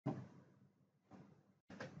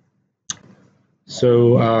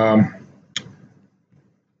So,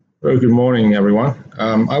 very good morning, everyone.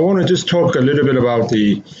 I want to just talk a little bit about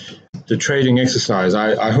the trading exercise.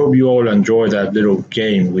 I hope you all enjoyed that little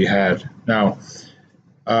game we had. Now,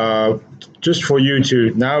 just for you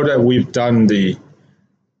to, now that we've done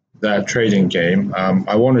that trading game,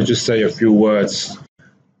 I want to just say a few words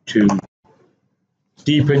to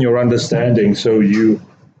deepen your understanding, so you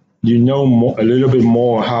know a little bit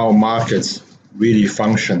more how markets really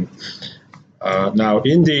function. Now,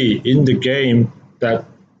 in the game, that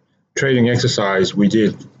trading exercise we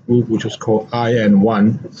did, which was called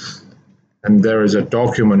IN1, and there is a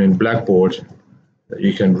document in Blackboard that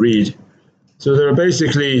you can read. So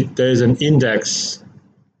there's an index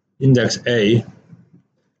A,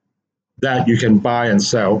 that you can buy and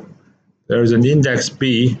sell. There is an index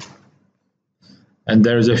B, and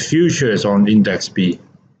there is a futures on index B.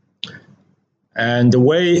 And the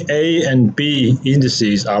way A and B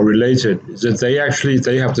indices are related is that they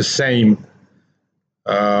have the same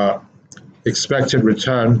expected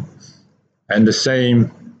return and they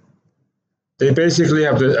basically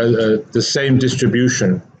have the same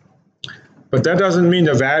distribution. But that doesn't mean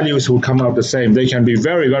the values will come out the same. They can be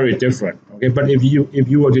very, very different. Okay, but if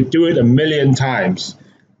you were to do it a million times,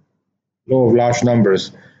 law of large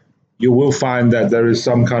numbers, you will find that there is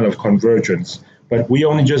some kind of convergence. But we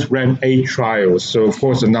only just ran 8 trials, so of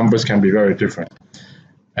course the numbers can be very different.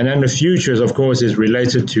 And then the futures, of course, is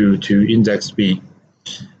related to index B.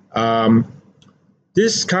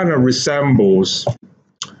 This kind of resembles,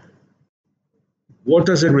 what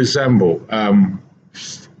does it resemble?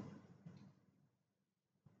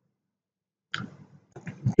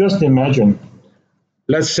 Just imagine,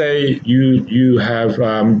 let's say you have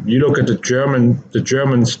you look at the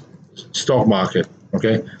German stock market,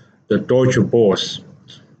 okay, the Deutsche Börse.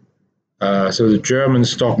 So the German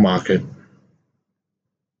stock market.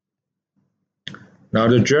 Now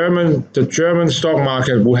the German stock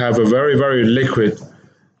market will have a very, very liquid,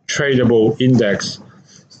 tradable index,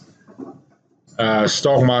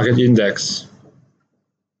 stock market index,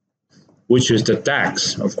 which is the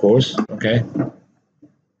DAX, of course. Okay.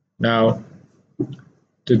 Now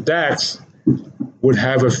the DAX would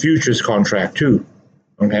have a futures contract too.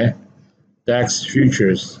 Okay, DAX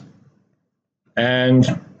futures. And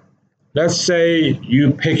let's say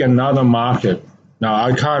you pick another market. Now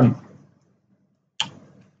I can't.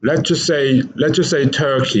 Let's just say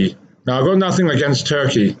Turkey. Now I've got nothing against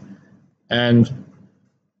Turkey, and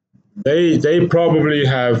they probably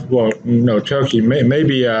have, well, no, Turkey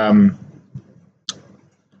maybe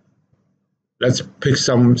let's pick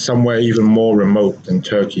somewhere even more remote than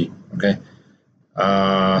Turkey. Okay,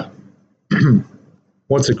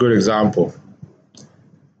 what's a good example?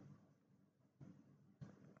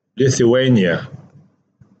 Lithuania.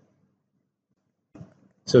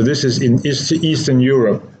 So this is in Eastern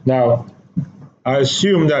Europe. Now, I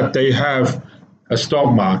assume that they have a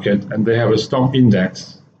stock market and they have a stock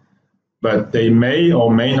index, but they may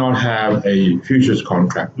or may not have a futures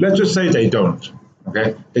contract. Let's just say they don't.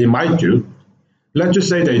 Okay, they might do. Let's just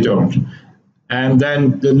say they don't. And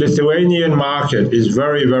then the Lithuanian market is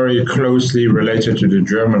very, very closely related to the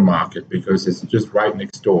German market because it's just right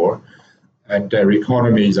next door, and their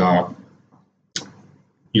economies are,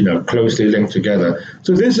 closely linked together.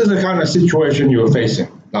 So this is the kind of situation you were facing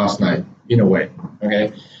last night, in a way.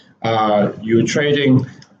 Okay, you're trading,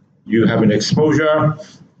 you have an exposure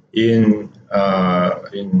in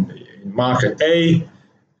market A,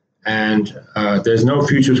 and there's no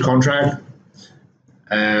futures contract,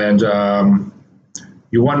 and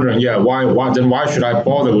you're wondering, why should I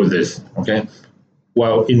bother with this? Okay,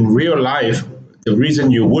 well, in real life, the reason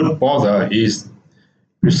you would bother is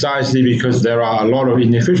precisely because there are a lot of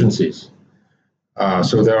inefficiencies.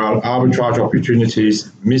 So there are arbitrage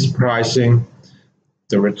opportunities, mispricing.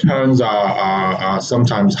 The returns are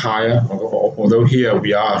sometimes higher, although here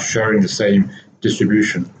we are sharing the same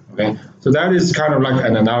distribution. Okay, so that is kind of like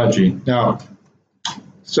an analogy. Now,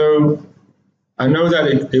 so I know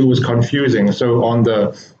that it was confusing. So on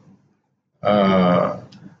the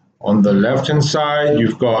left-hand side,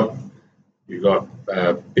 you've got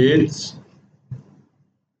bids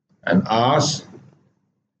and asks.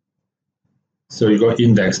 So you got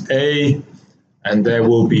index A, and there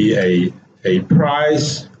will be a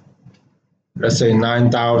price, let's say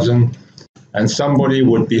 9,000, and somebody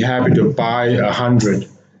would be happy to buy 100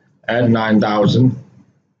 at 9,000,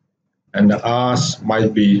 and the ask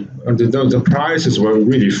might be, the prices were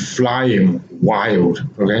really flying wild,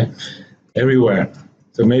 okay, everywhere.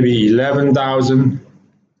 So maybe 11,000,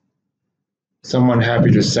 someone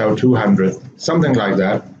happy to sell 200, something like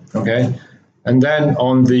that, okay? And then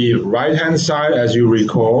on the right-hand side, as you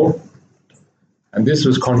recall, and this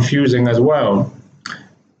was confusing as well.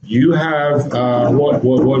 You have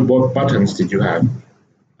what buttons did you have?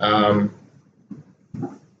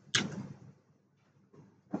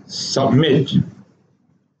 Submit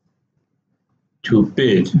to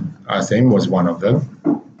bid, I think, was one of them,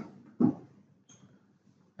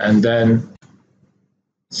 and then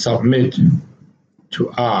submit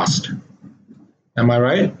to ask. Am I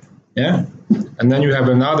right? Yeah. And then you have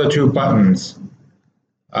another two buttons.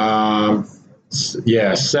 Yeah,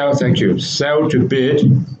 sell. Thank you. Sell to bid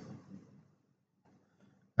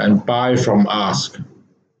and buy from ask.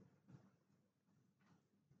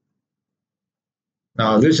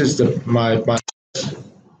 Now this is my what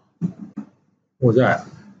was that?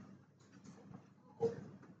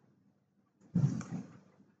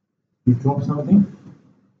 You dropped something?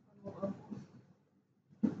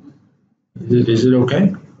 Is it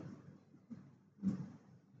okay?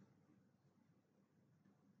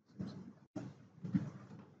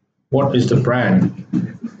 What is the brand?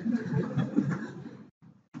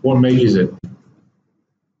 What make is it?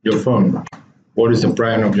 Your phone. What is the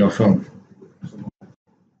brand of your phone?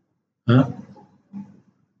 Huh?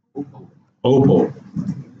 Oppo.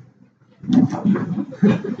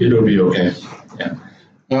 It'll be okay. Yeah.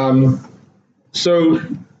 So,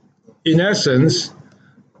 in essence,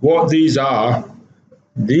 what these are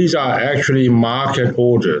actually market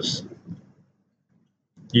orders.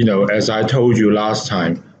 You know, as I told you last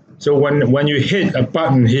time. So when you hit a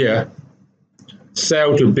button here,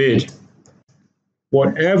 sell to bid,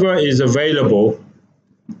 whatever is available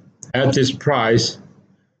at this price,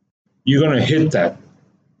 you're going to hit that.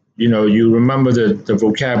 You know, you remember the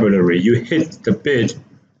vocabulary. You hit the bid.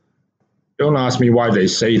 Don't ask me why they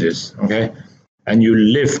say this, okay? And you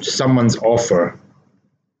lift someone's offer.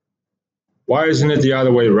 Why isn't it the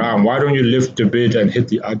other way around? Why don't you lift the bid and hit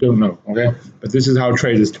the, I don't know, okay? But this is how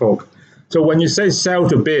traders talk. So when you say sell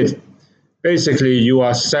to bid, basically you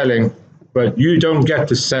are selling, but you don't get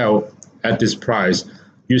to sell at this price.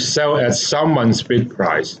 You sell at someone's bid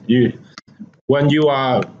price. When you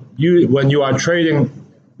are trading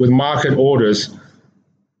with market orders,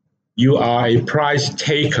 you are a price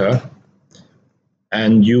taker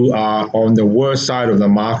and you are on the worst side of the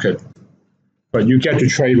market, but you get to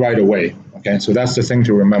trade right away. Okay, so that's the thing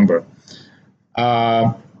to remember.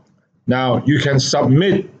 Now you can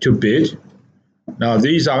submit to bid. Now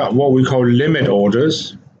these are what we call limit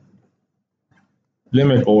orders.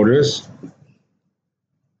 Limit orders.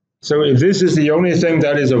 So if this is the only thing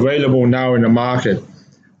that is available now in the market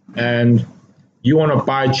and you want to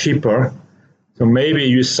buy cheaper, so maybe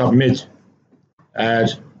you submit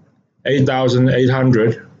at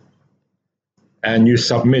 8,800 and you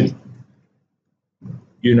submit,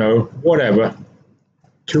 you know, whatever,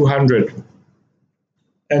 200.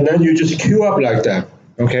 And then you just queue up like that,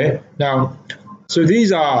 okay? Now, so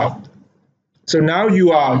these are, so now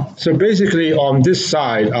you are, so basically on this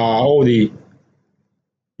side are all the,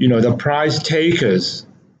 you know, the price takers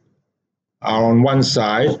are on one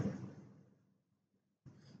side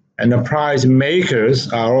and the price makers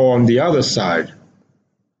are all on the other side.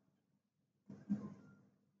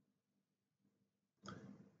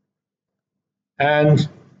 And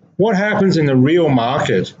what happens in the real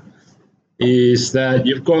market is that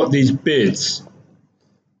you've got these bids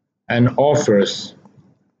and offers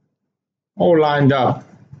all lined up.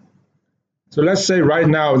 So let's say right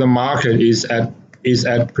now the market is at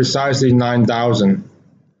precisely 9,000,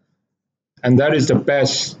 and that is the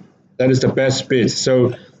best bid.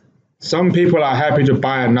 So some people are happy to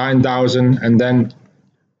buy at 9,000, and then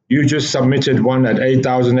you just submitted one at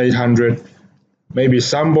 8,800. Maybe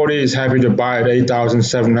somebody is happy to buy at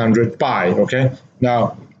 8,700. Buy, okay?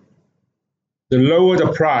 Now, the lower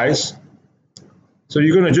the price, so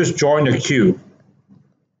you're going to just join the queue.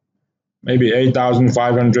 Maybe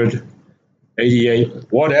 8,500,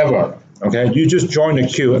 88, whatever. Okay, you just join the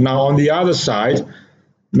queue. Now on the other side,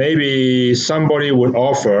 maybe somebody would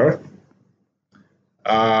offer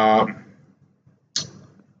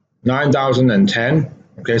 9,010.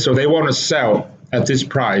 Okay, so they want to sell at this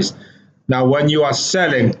price. Now, when you are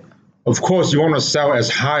selling, of course, you want to sell as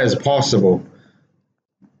high as possible.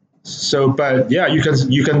 So, but yeah, you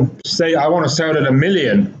can say I want to sell at 1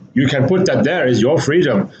 million. You can put that there. It's your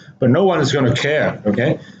freedom, but no one is going to care.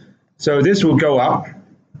 Okay, so this will go up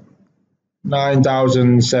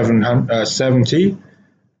 9,770,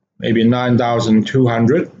 maybe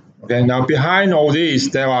 9,200. Okay, now behind all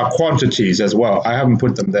these there are quantities as well. I haven't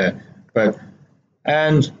put them there, but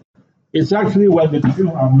and it's actually when the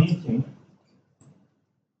two are meeting.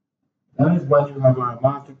 That is when you have a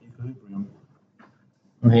market equilibrium.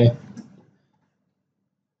 Okay.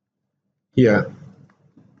 Here.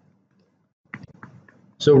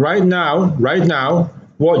 So right now,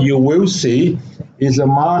 what you will see is a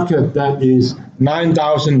market that is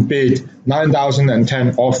 9,000 bid,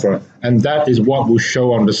 9,010 offer, and that is what will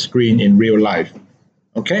show on the screen in real life.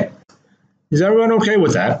 Okay? Is everyone okay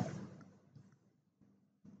with that?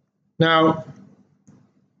 Now,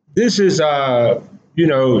 this is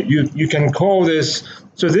you can call this,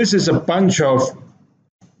 so this is a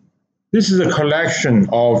collection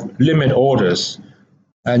of limit orders,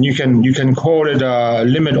 and you can call it a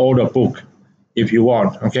limit order book if you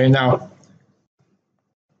want. Okay, now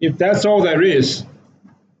if that's all there is,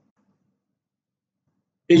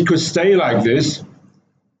 it could stay like this,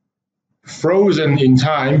 frozen in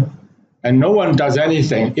time, and no one does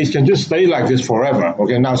anything. It can just stay like this forever.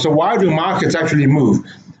 Okay, now, so why do markets actually move?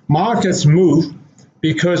 Markets move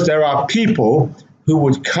because there are people who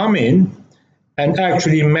would come in and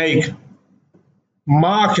actually make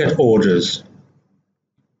market orders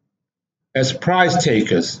as price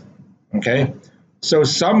takers. Okay, so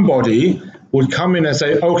somebody would come in and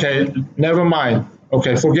say, okay, never mind.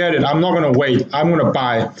 Okay, forget it. I'm not going to wait. I'm going to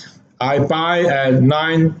buy. I buy at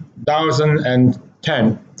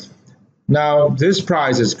 9,010. Now this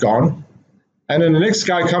price is gone. And then the next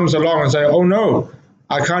guy comes along and say, oh no,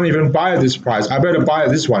 I can't even buy at this price. I better buy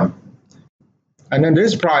at this one. And then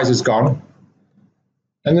this price is gone.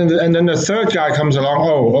 And then the third guy comes along,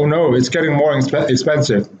 oh no, it's getting more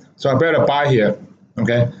expensive. So I better buy here.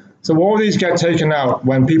 Okay. So all these get taken out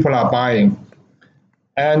when people are buying.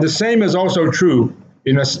 And the same is also true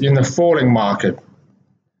in the falling market.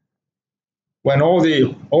 When all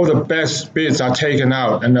the best bids are taken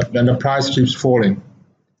out and the price keeps falling.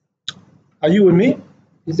 Are you with me?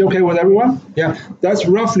 Is it okay with everyone? Yeah, that's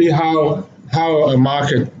roughly how the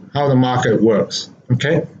market works.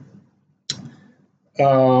 Okay.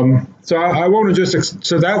 So I want to just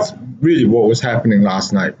so that's really what was happening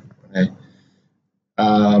last night. Okay.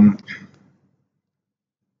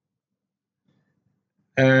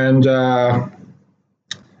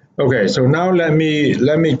 Okay, so now let me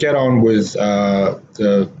get on with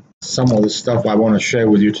some of the stuff I want to share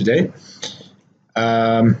with you today.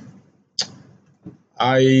 I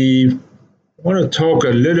want to talk a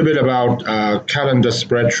little bit about calendar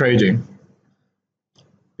spread trading,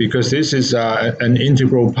 because this is an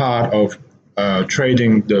integral part of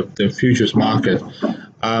trading the futures market.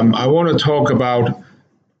 I want to talk about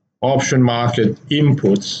option market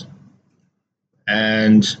inputs,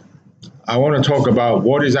 and I want to talk about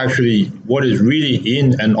what is really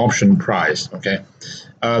in an option price. Okay,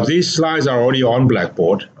 these slides are already on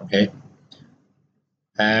Blackboard. Okay,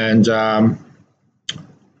 and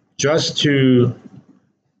just to,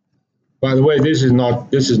 by the way, this is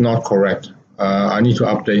not correct. I need to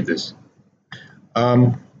update this.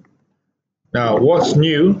 Now, what's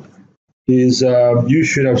new is you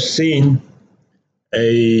should have seen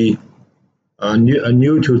a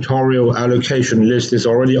new tutorial allocation list is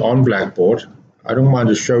already on Blackboard. I don't mind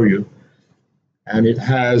to show you, and it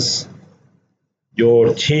has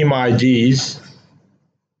your team IDs.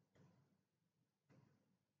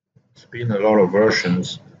 It's been a lot of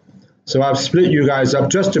versions. So I've split you guys up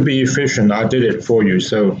just to be efficient. I did it for you,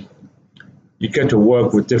 so you get to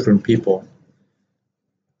work with different people.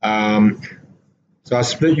 So I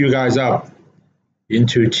split you guys up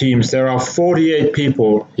into teams. There are 48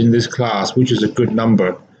 people in this class, which is a good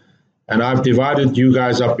number. And I've divided you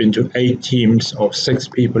guys up into 8 teams of 6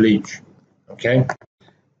 people each. Okay?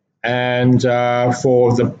 And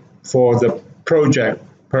for the project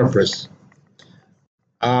purpose.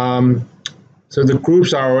 So the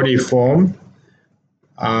groups are already formed.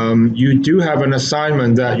 You do have an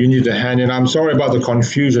assignment that you need to hand in. I'm sorry about the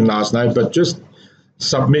confusion last night, but just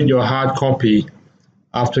submit your hard copy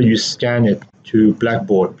after you scan it to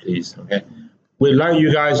Blackboard, please. Okay. We'd like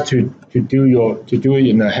you guys to do it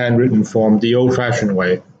in a handwritten form, the old-fashioned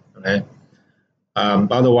way. Okay.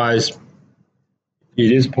 Otherwise,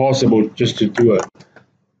 it is possible just to do a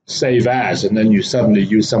save as, and then you suddenly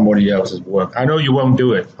use somebody else's work. I know you won't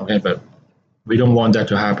do it, okay, but we don't want that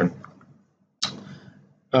to happen.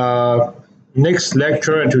 Next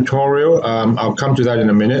lecture and tutorial, I'll come to that in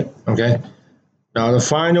a minute, okay? Now the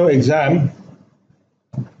final exam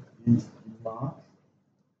is March.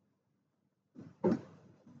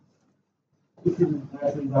 It isn't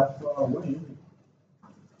actually that far away.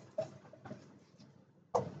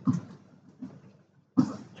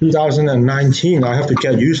 2019, I have to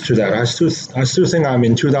get used to that. I still think I'm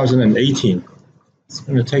in 2018. It's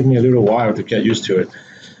going to take me a little while to get used to it.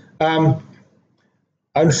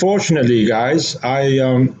 Unfortunately, guys,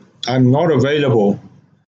 I'm not available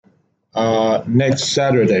next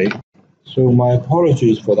Saturday, so my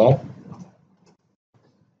apologies for that.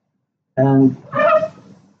 And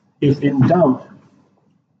if in doubt,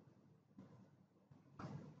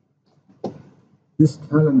 this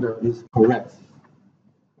calendar is correct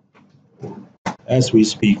as we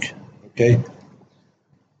speak, okay?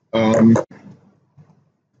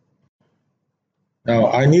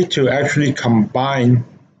 Now I need to actually combine.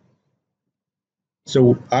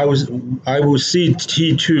 So I will see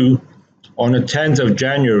T2 on the 10th of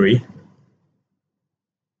January,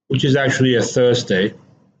 which is actually a Thursday.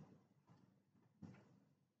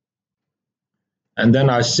 And then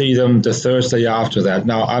I see them the Thursday after that.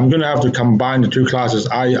 Now I'm going to have to combine the two classes.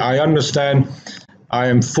 I understand, I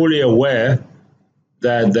am fully aware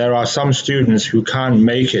that there are some students who can't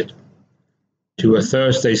make it to a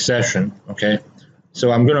Thursday session, okay?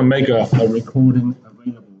 So I'm going to make a recording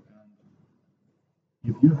available.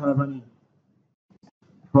 And if you have any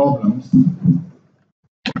problems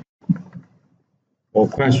or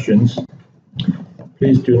questions,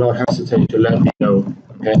 please do not hesitate to let me know,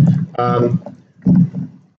 okay?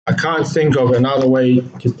 I can't think of another way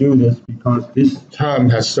to do this because this term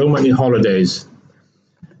has so many holidays,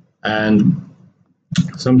 and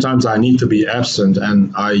sometimes I need to be absent,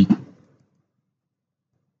 and I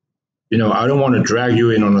don't want to drag you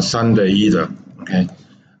in on a Sunday either, okay?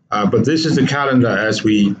 But this is the calendar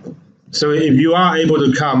so if you are able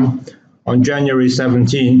to come on January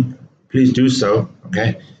 17, please do so,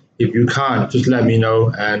 okay? If you can't, just let me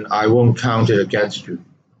know and I won't count it against you,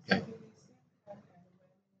 okay?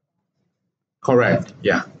 Correct,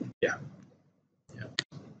 yeah.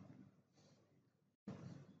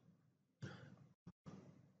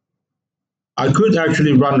 I could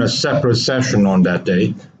actually run a separate session on that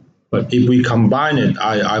day, but if we combine it,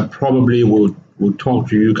 I probably would talk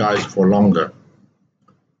to you guys for longer.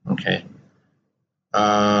 Okay.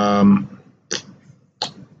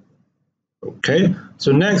 Okay,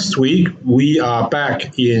 so next week we are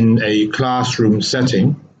back in a classroom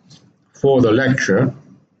setting for the lecture,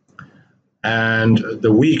 and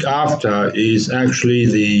the week after is actually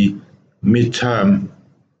the midterm,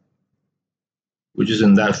 which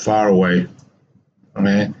isn't that far away.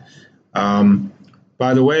 Okay.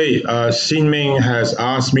 By the way, Xin-Ming has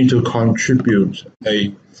asked me to contribute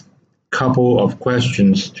a couple of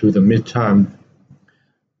questions to the midterm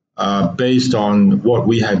based on what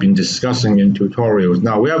we have been discussing in tutorials.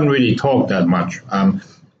 Now, we haven't really talked that much. I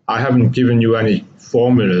haven't given you any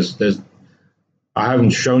formulas. I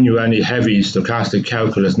haven't shown you any heavy stochastic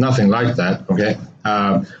calculus, nothing like that, okay?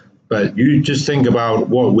 But you just think about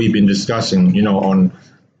what we've been discussing, on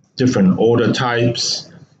different order types.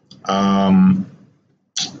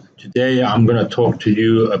 Today, I'm going to talk to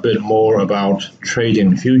you a bit more about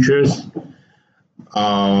trading futures.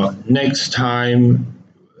 Next time,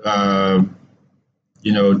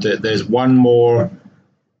 there's one more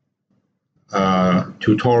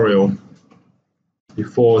tutorial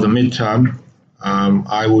before the midterm.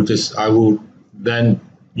 I will then,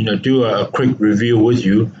 do a quick review with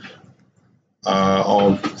you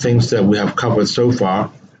of things that we have covered so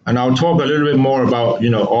far. And I'll talk a little bit more about,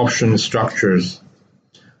 option structures,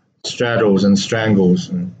 straddles and strangles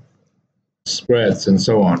and spreads and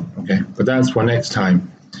so on, okay? But that's for next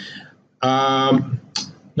time.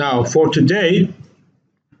 Now, for today,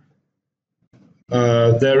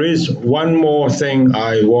 there is one more thing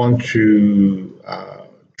I want to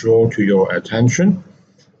draw to your attention.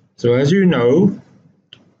 So as you know,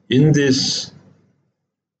 in this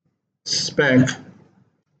spec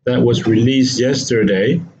that was released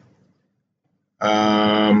yesterday,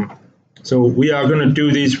 so we are going to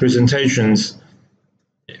do these presentations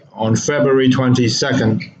on February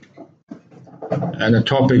 22nd, and the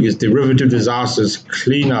topic is derivative disasters,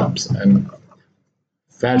 cleanups, and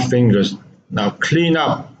fat fingers. Now,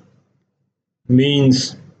 cleanup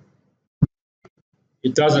means,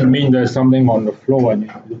 it doesn't mean there's something on the floor and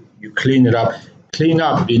you clean it up.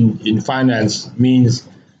 Cleanup in finance means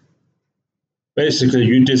basically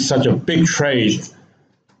you did such a big trade,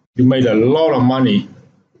 you made a lot of money,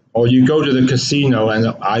 or you go to the casino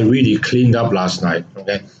and I really cleaned up last night,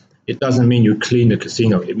 okay? It doesn't mean you cleaned the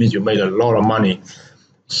casino, it means you made a lot of money.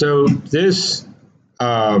 So this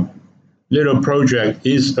little project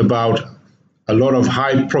is about a lot of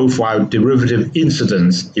high-profile derivative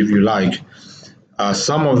incidents, if you like.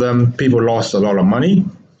 Some of them, people lost a lot of money.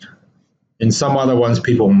 In some other ones,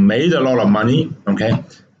 people made a lot of money, okay?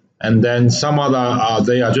 And then some other,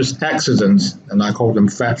 they are just accidents, and I call them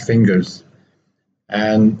fat fingers.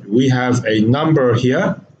 And we have a number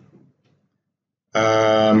here.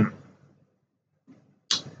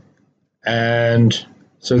 And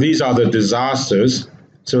so these are the disasters.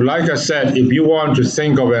 So like I said, if you want to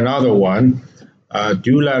think of another one,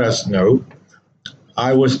 do let us know.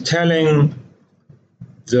 I was telling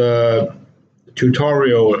the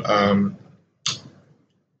tutorial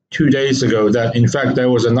 2 days ago that in fact there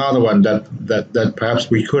was another one that perhaps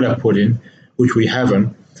we could have put in, which we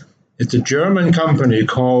haven't. It's a German company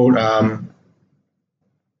called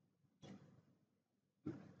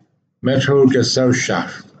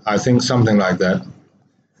Metrogesellschaft, I think something like that.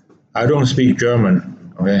 I don't speak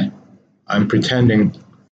German, okay? I'm pretending.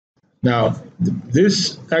 Now,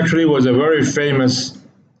 this actually was a very famous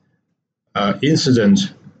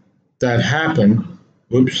incident that happened,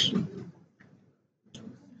 whoops,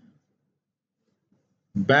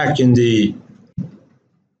 back in the, I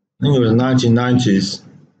think it was 1990s.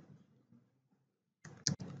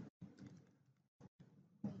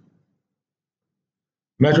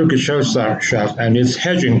 Metrogesellschaft and its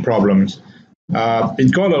hedging problems.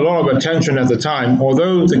 It got a lot of attention at the time,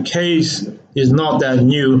 although the case is not that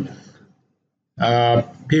new.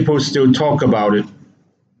 People still talk about it.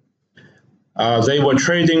 They were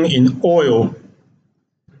trading in oil,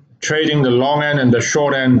 trading the long end and the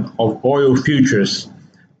short end of oil futures,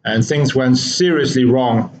 and things went seriously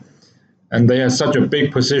wrong. And they had such a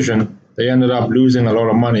big position, they ended up losing a lot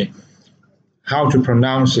of money. How to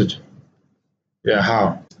pronounce it? Yeah,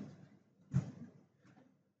 how?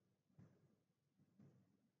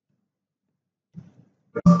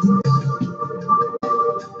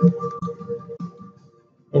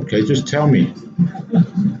 Okay, just tell me.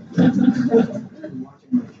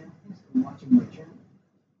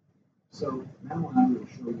 So now I will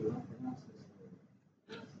show you how to pronounce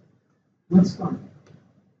this. Let's start.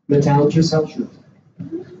 Metallogesellschaft.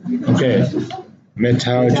 Okay,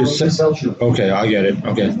 Metallogesellschaft. Okay, I get it.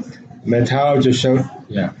 Okay, Metallogesellschaft.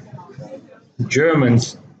 Yeah, German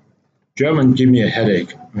give me a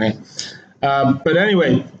headache. Okay, but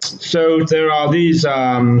anyway, so there are these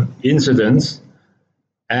incidents,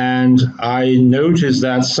 and I noticed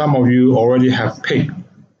that some of you already have picked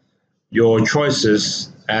your choices.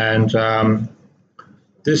 And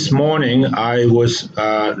this morning I was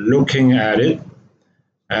looking at it,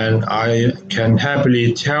 and I can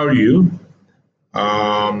happily tell you,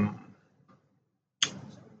 I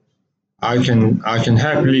can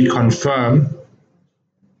happily confirm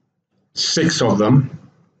 6 of them,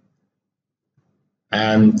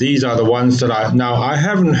 and these are the ones that I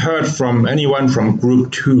haven't heard from anyone from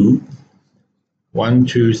group 2, 1,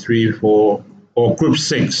 2, 3, 4, or group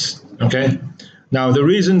 6. Okay. Now, the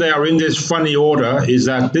reason they are in this funny order is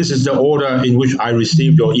that this is the order in which I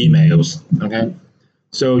received your emails, okay?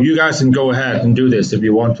 So you guys can go ahead and do this if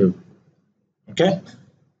you want to, okay?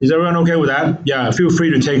 Is everyone okay with that? Yeah, feel free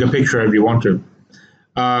to take a picture if you want to.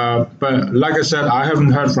 But like I said, I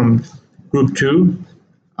haven't heard from group 2.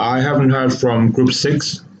 I haven't heard from group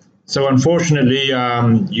 6. So unfortunately, you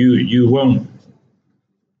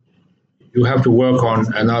have to work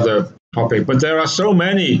on another topic. But there are so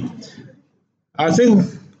many. I think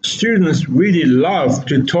students really love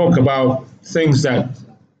to talk about things that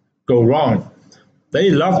go wrong. They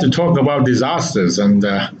love to talk about disasters and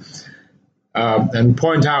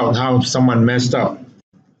point out how someone messed up.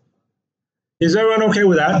 Is everyone okay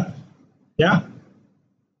with that? Yeah?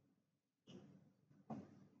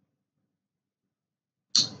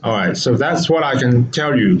 All right, so that's what I can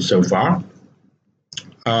tell you so far.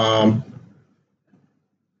 Oh,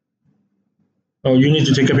 you need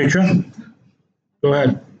to take a picture? Go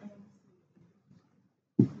ahead.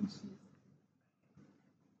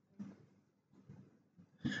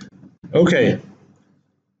 Okay.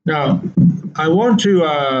 Now, I want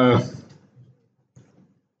to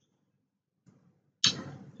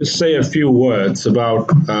just say a few words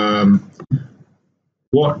about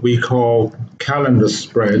what we call calendar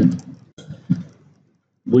spread,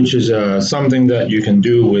 which is something that you can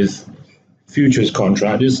do with futures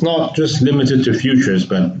contract. It's not just limited to futures,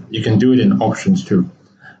 but you can do it in options too.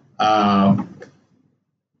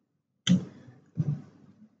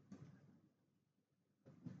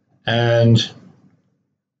 And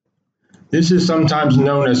this is sometimes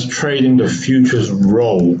known as trading the futures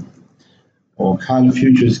roll or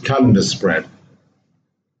futures calendar spread.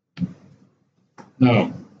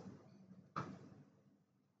 Now,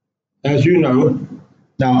 as you know,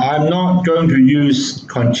 now I'm not going to use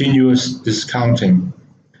continuous discounting.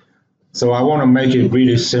 So I want to make it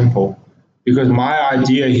really simple, because my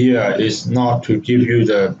idea here is not to give you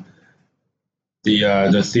the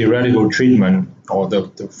theoretical treatment or the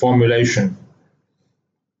formulation.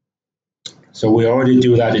 So we already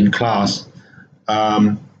do that in class.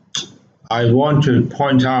 I want to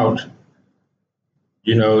point out,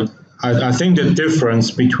 I think the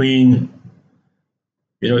difference between,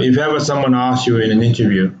 if ever someone asks you in an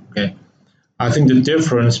interview, okay, I think the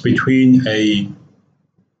difference between a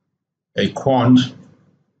quant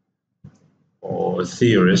a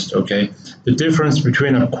theorist, okay? The difference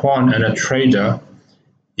between a quant and a trader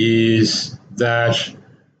is that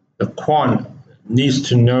the quant needs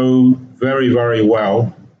to know very, very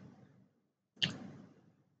well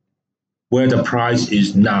where the price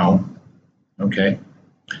is now, okay?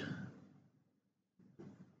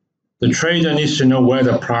 The trader needs to know where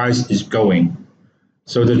the price is going.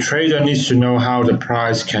 So the trader needs to know how the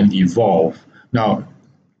price can evolve. Now,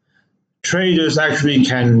 traders actually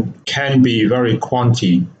can be very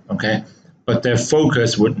quanty, okay? But their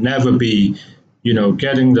focus would never be,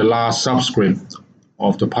 getting the last subscript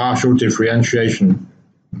of the partial differential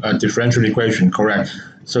equation correct.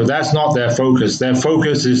 So that's not their focus. Their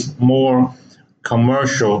focus is more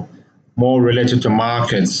commercial, more related to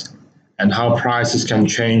markets and how prices can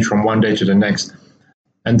change from one day to the next.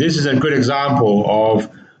 And this is a good example of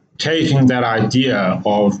taking that idea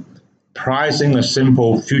of pricing a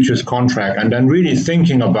simple futures contract and then really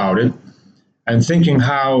thinking about it and thinking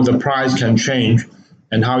how the price can change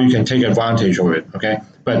and how you can take advantage of it, okay?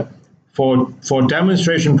 But for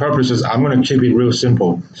demonstration purposes, I'm going to keep it real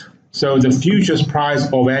simple. So the futures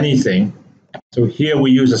price of anything, so here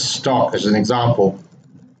we use a stock as an example,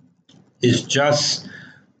 is just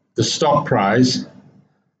the stock price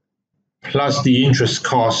plus the interest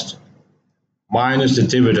cost minus the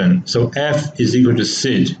dividend. So F is equal to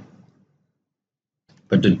SID,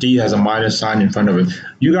 but the D has a minus sign in front of it.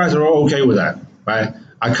 You guys are all okay with that, right?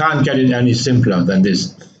 I can't get it any simpler than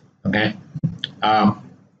this, okay?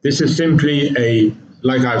 This is simply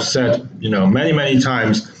like I've said, many, many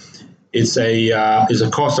times, it's a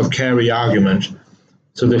cost of carry argument.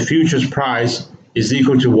 So the futures price is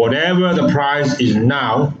equal to whatever the price is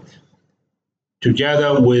now,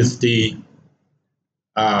 together with the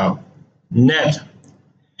net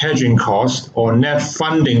hedging cost or net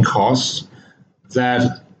funding cost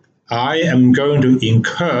that I am going to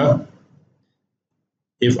incur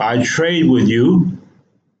if I trade with you.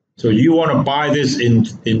 So you want to buy this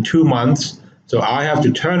in 2 months. So I have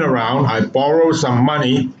to turn around, I borrow some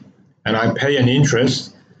money and I pay an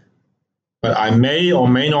interest, but I may or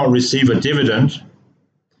may not receive a dividend.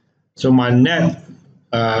 So my net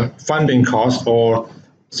funding cost, or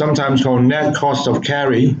sometimes called net cost of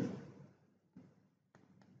carry,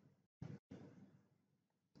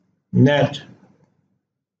 net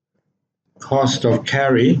cost of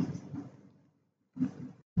carry,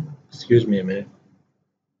 excuse me a minute.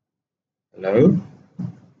 Hello?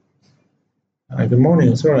 Hi, good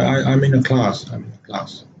morning. Sorry, I'm in a class.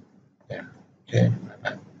 Yeah, okay.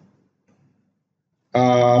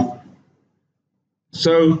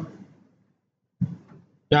 So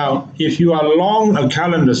now, if you are long a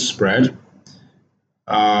calendar spread,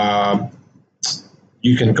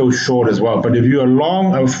 you can go short as well. But if you're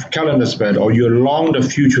long a calendar spread or you're long the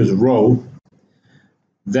futures row,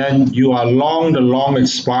 then you are long the long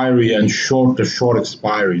expiry and short the short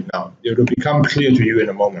expiry. Now, it will become clear to you in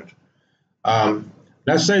a moment.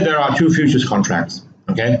 Let's say there are 2 futures contracts,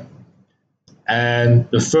 okay? And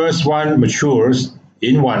the first one matures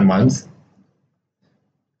in 1 month,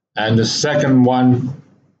 and the second one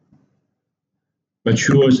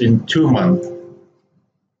matures in 2 months.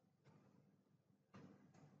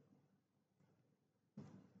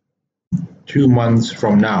 Two months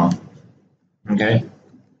from now, okay?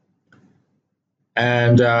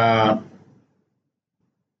 And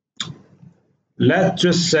let's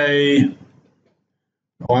just say,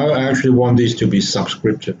 I actually want these to be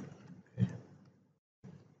subscripted.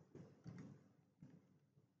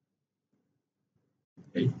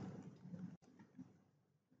 Okay.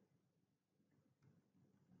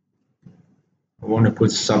 I want to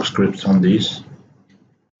put subscripts on these.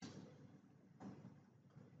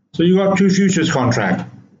 So you got 2 futures contracts.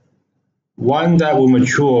 One that will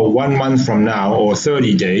mature 1 month from now, or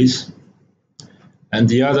 30 days, and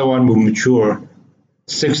the other one will mature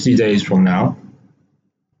 60 days from now.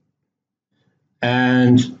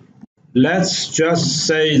 And let's just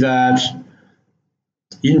say that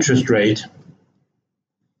interest rate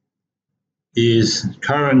is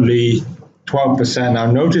currently 12%. Now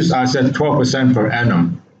notice I said 12% per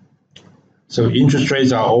annum. So interest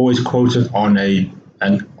rates are always quoted on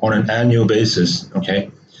an annual basis, okay?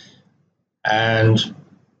 And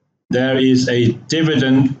there is a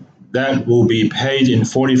dividend that will be paid in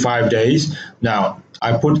 45 days. Now,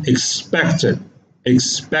 I put expected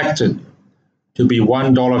to be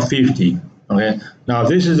 $1.50, okay? Now,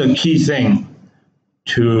 this is a key thing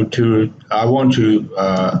I want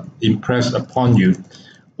to impress upon you.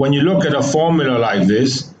 When you look at a formula like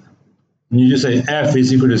this, you just say F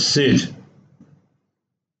is equal to SID.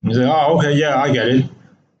 You say, oh, okay, yeah, I get it.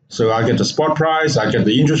 So I get the spot price, I get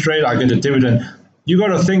the interest rate, I get the dividend. you got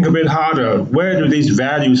to think a bit harder. Where do these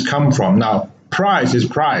values come from? Now, price is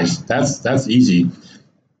price. That's easy.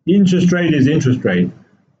 Interest rate is interest rate.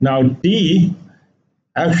 Now, D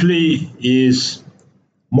actually is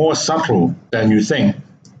more subtle than you think.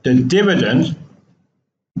 The dividend,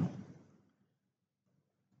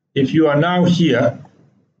 if you are now here,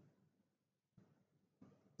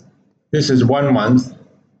 this is 1 month,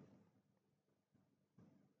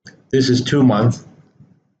 this is 2 months,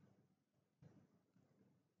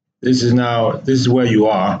 this is where you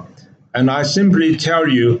are, and I simply tell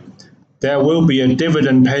you there will be a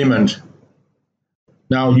dividend payment.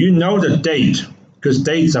 Now you know the date because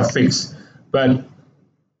dates are fixed, but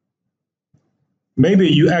maybe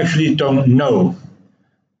you actually don't know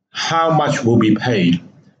how much will be paid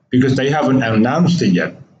because they haven't announced it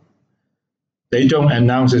yet. They don't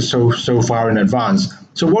announce it so far in advance.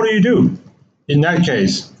 So what do in that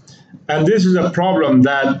case? And this is a problem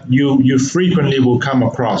that you frequently will come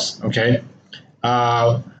across, okay?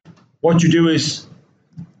 What you do is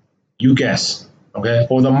you guess, okay?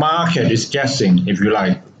 Or the market is guessing, if you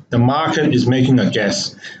like. The market is making a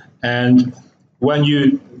guess. And when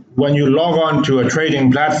you log on to a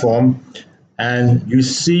trading platform and you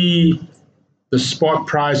see the spot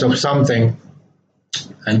price of something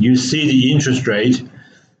and you see the interest rate,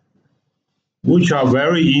 which are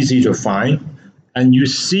very easy to find, and you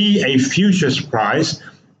see a futures price,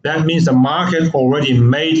 that means the market already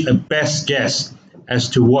made a best guess as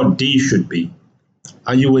to what D should be.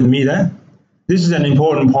 Are you with me there? This is an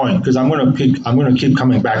important point because I'm going to keep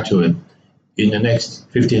coming back to it in the next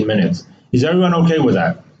 15 minutes. Is everyone okay with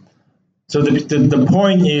that? So the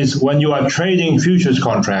point is, when you are trading futures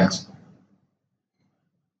contracts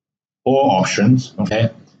or options, okay,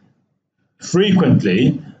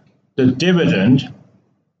 frequently the dividend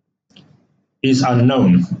is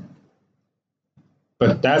unknown.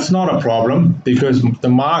 But that's not a problem because the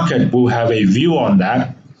market will have a view on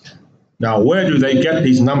that. Now, where do they get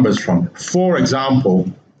these numbers from? For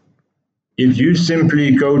example, if you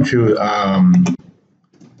simply go to,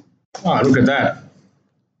 look at that.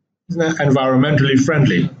 Isn't that environmentally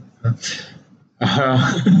friendly?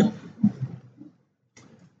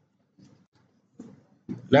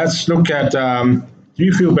 Let's look at, do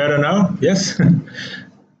you feel better now? Yes?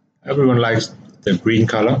 Everyone likes the green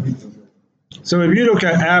color. So if you look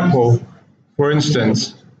at Apple, for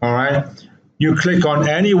instance, all right, you click on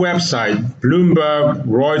any website, Bloomberg,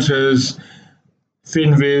 Reuters,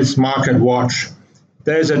 Finviz, MarketWatch,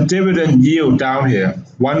 there's a dividend yield down here,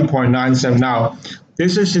 1.97. Now,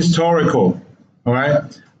 this is historical, all right?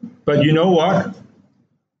 But you know what?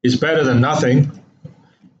 It's better than nothing.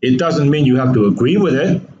 It doesn't mean you have to agree with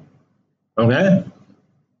it, okay?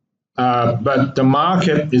 But the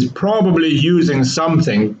market is probably using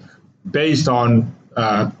something based on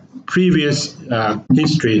previous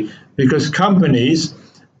history, because companies,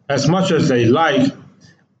 as much as they like,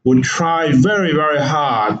 would try very, very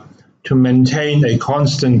hard to maintain a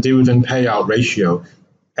constant dividend payout ratio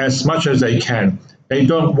as much as they can. They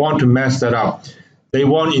don't want to mess that up. They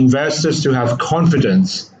want investors to have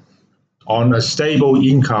confidence on a stable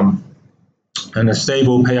income and a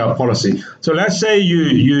stable payout policy. So let's say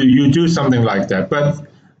you do something like that, but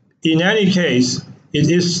in any case, it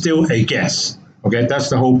is still a guess. Okay, that's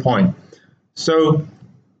the whole point. So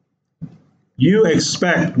you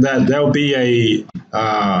expect that there'll be a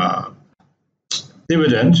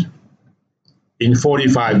dividend in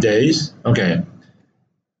 45 days, okay,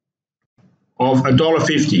 of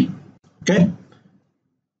 $1.50. Okay.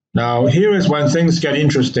 Now here is when things get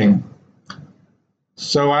interesting.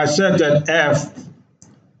 So I said that F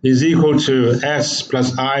is equal to S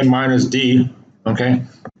plus I minus D. Okay.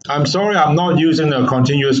 I'm sorry I'm not using the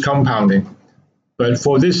continuous compounding, but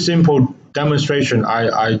for this simple demonstration,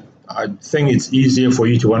 I think it's easier for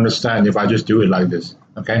you to understand if I just do it like this.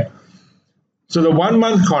 Okay. So the 1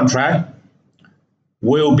 month contract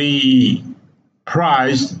will be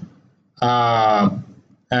priced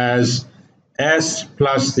as S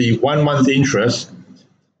plus the 1 month interest,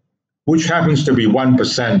 which happens to be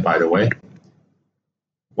 1%, by the way,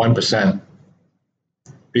 1%,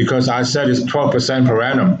 because I said it's 12% per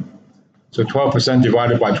annum. So 12%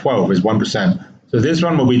 divided by 12 is 1%. So this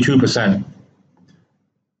one will be 2%.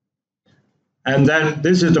 And then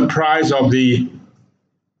this is the price of the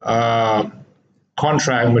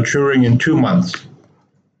contract maturing in 2 months.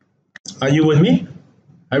 Are you with me?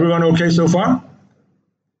 Everyone okay so far?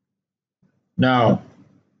 Now,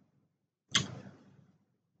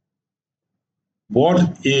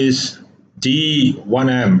 what is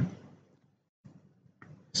D1M?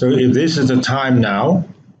 So if this is the time now,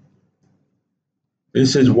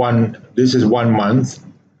 this is one month,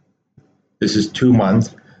 This is 2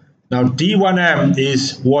 months. Now D1M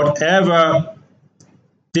is whatever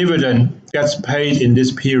dividend gets paid in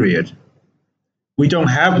this period. We don't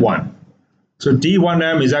have one. So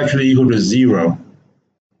D1M is actually equal to 0.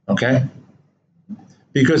 Okay?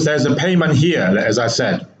 Because there's a payment here, as I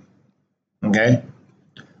said. Okay?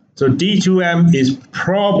 So D2M is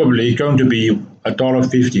probably going to be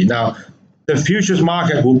 $1.50. Now, the futures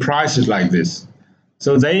market will price it like this.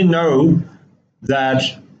 So they know that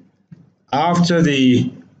after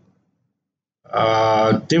the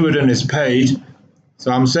dividend is paid,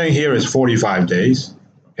 so I'm saying here is 45 days.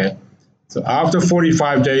 Okay? So after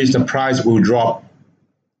 45 days, the price will drop.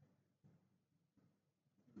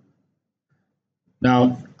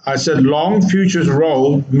 Now, I said long futures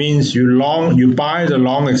roll means you buy the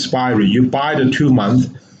long expiry, you buy the 2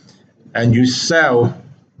 month, and you sell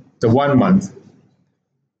the 1 month.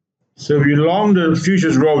 So if you long the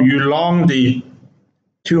futures roll, you long the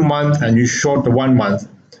 2 month and you short the 1 month.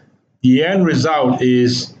 The end result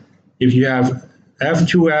is if you have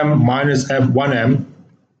F2M minus F1M,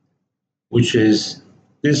 which is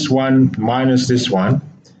this one minus this one,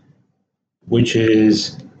 which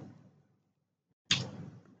is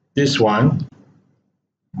this one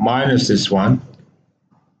minus this one,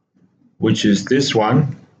 which is this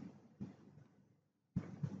one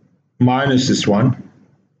minus this one,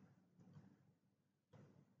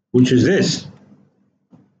 which is this.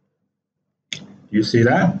 You see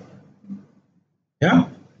that? Yeah?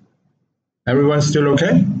 Everyone's still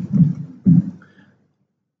okay?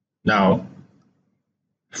 Now,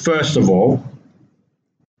 first of all,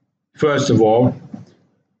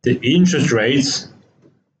 the interest rates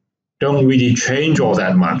don't really change all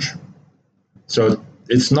that much. So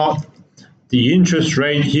it's not, the interest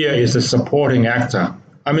rate here is the supporting actor.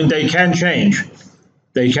 I mean, they can change.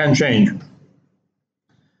 They can change.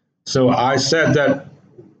 So I said that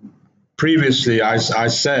previously, I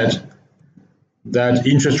said that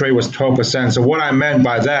interest rate was 12%. So what I meant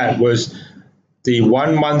by that was the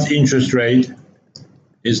 1 month interest rate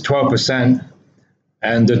is 12%,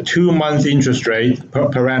 and the 2 month interest rate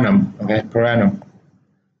per annum, okay, per annum.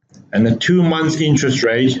 And the 2 month interest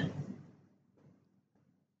rate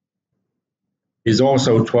is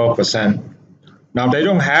also 12%. Now they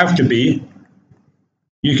don't have to be.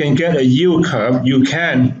 You can get a yield curve. You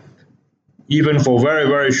can, even for very,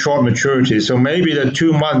 very short maturity. So maybe the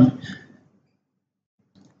 2 month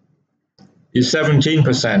is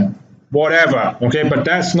 17%, whatever, okay? But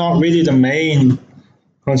that's not really the main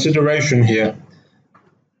consideration here.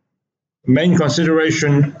 The main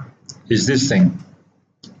consideration is this thing.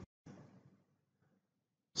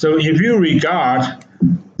 So if you regard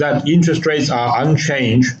that interest rates are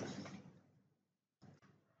unchanged,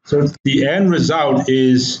 so the end result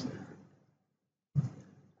is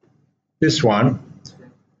this one.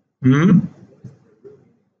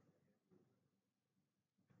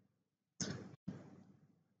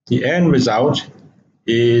 The end result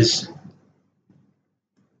is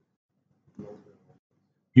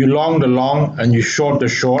you long the long and you short the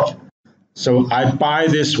short. So I buy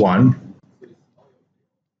this one.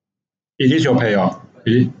 It is your payoff.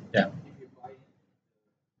 It is, yeah.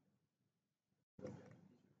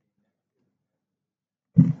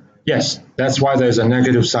 Yes, that's why there's a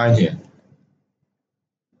negative sign here.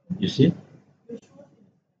 You see?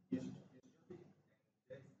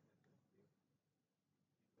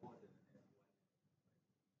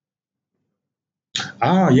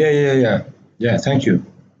 Ah, yeah. Yeah, thank you.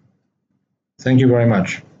 Thank you very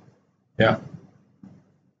much. Yeah.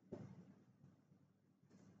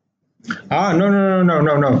 Ah, no.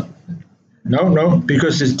 No,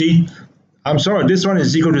 because it's D. I'm sorry, this one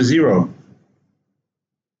is equal to 0.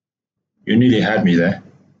 You nearly had me there.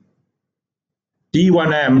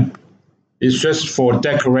 D1M is just for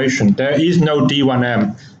decoration. There is no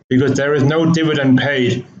D1M because there is no dividend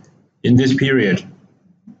paid in this period.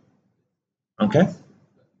 Okay?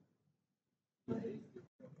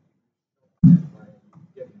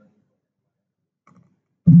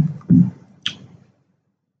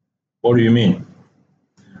 What do you mean?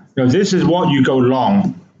 No, this is what you go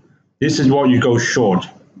long. This is what you go short.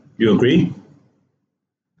 You agree?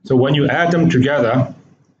 So when you add them together,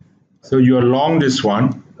 so you are long this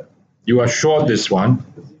one, you are short this one.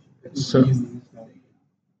 So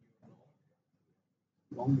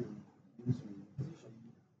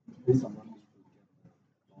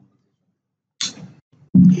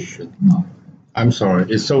I'm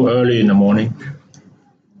sorry, it's so early in the morning.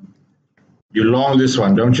 You long this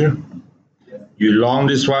one, don't you? You long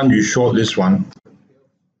this one, you short this one.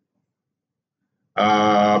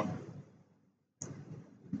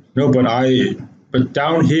 No, but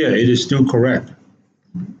down here it is still correct.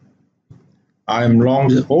 I'm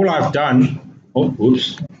long, all I've done, oh,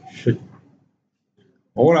 oops, shit.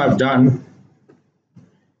 All I've done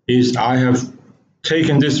is I have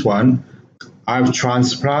taken this one, I've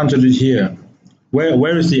transplanted it here.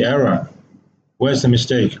 Where is the error? Where's the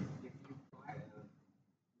mistake?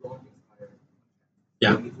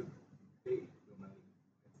 Yeah.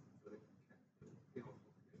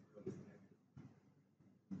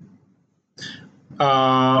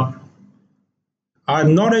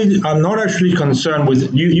 I'm not actually concerned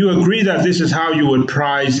with you. You agree that this is how you would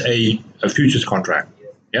price a futures contract,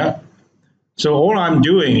 yeah? So all I'm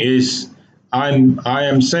doing is I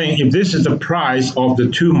am saying if this is the price of the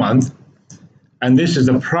 2 month and this is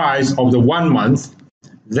the price of the 1 month,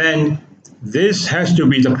 then this has to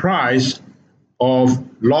be the price of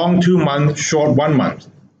long 2 month, short 1 month.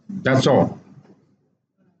 That's all.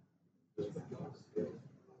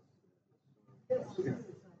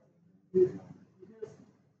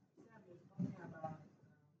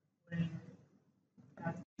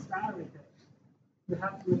 You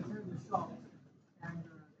have to return the shop and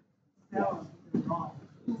sell the wrong.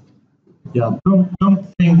 Yeah,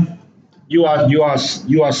 don't think you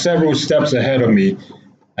are several steps ahead of me,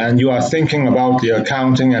 and you are thinking about the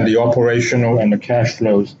accounting and the operational and the cash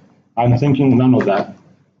flows. I'm thinking none of that.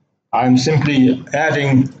 I'm simply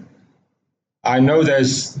adding. I know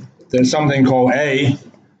there's something called A.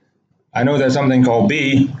 I know there's something called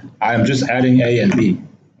B. I'm just adding A and B.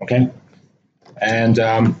 Okay, and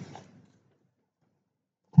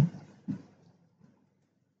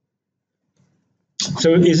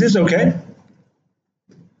so is this okay?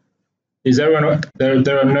 Is there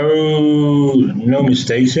are no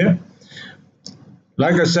mistakes here?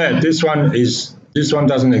 Like I said, this one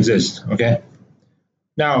doesn't exist. Okay.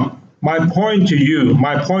 Now my point to you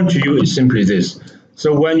is simply this.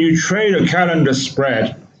 So when you trade a calendar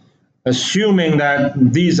spread, assuming that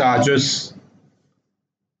these are just,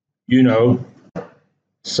 you know,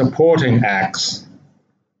 supporting acts,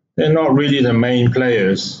 they're not really the main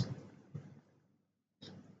players.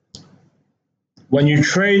 When you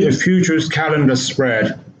trade a futures calendar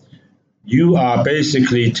spread, you are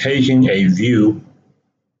basically taking a view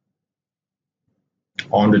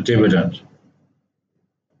on the dividend.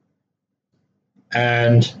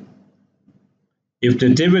 And if the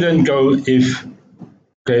dividend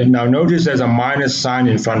okay, now notice there's a minus sign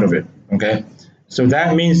in front of it, okay? So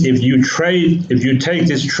that means if you trade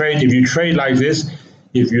like this,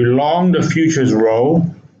 if you long the futures roll,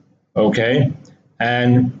 okay,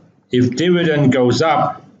 and if dividend goes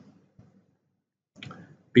up,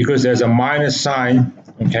 because there's a minus sign,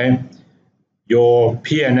 okay, your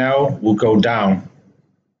P&L will go down.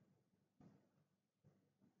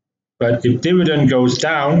 But if dividend goes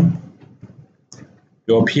down,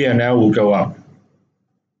 your P&L will go up.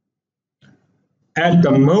 At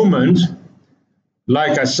the moment,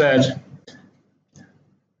 like I said,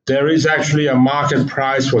 there is actually a market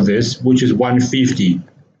price for this, which is 150.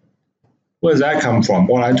 Where does that come from?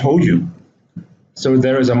 Well, I told you. So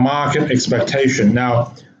there is a market expectation.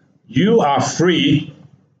 Now, you are free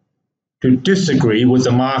to disagree with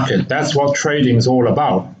the market. That's what trading is all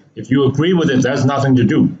about. If you agree with it, there's nothing to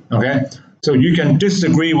do, okay? So you can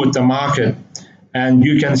disagree with the market and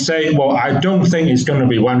you can say, well, I don't think it's going to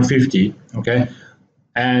be 150, okay?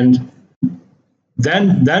 And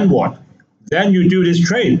then what? Then you do this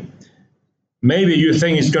trade. Maybe you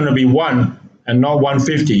think it's going to be 1 and not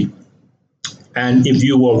 150. And if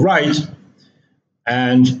you were right,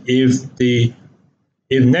 and if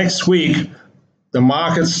next week the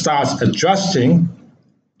market starts adjusting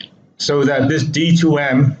so that this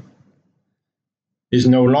D2M is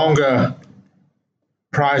no longer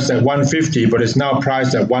priced at 150, but it's now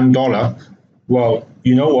priced at $1, well,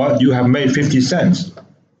 you know what? You have made 50 cents.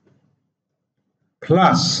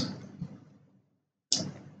 Plus,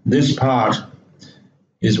 this part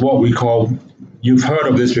is what we call, you've heard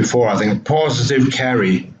of this before, I think, positive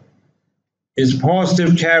carry. It's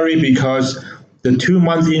positive carry because the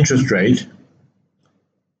 2-month interest rate,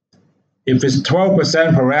 if it's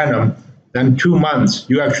 12% per annum, then 2 months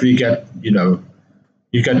you actually get, you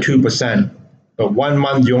get 2%, but 1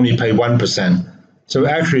 month you only pay 1%. So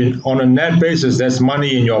actually, on a net basis, there's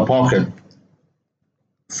money in your pocket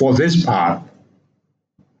for this part.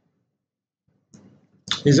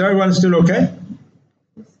 Is everyone still okay?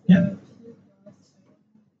 Yeah.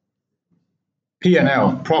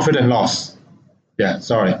 P&L, profit and loss. Yeah,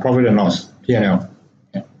 sorry, profit and loss, P&L.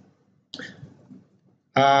 Yeah.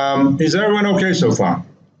 Is everyone okay so far?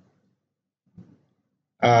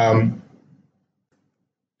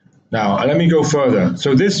 Now, let me go further.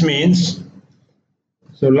 So this means,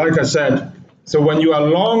 so like I said, so when you are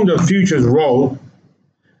long the futures roll,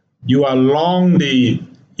 You are long the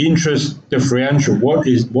interest differential. What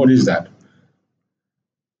is that?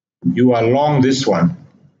 You are long this one,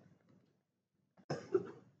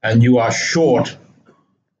 and you are short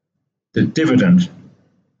the dividend.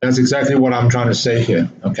 That's exactly what I'm trying to say here.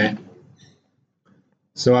 Okay.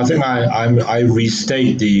 So I think I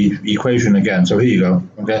restate the equation again. So here you go.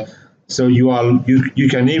 Okay. So you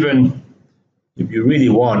can even, if you really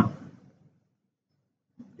want,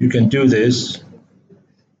 you can do this.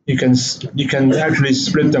 You can actually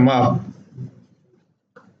split them up.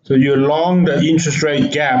 So you long the interest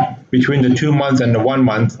rate gap between the 2 month and the 1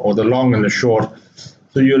 month, or the long and the short.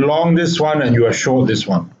 So you long this one and you are short this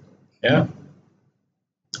one. Yeah.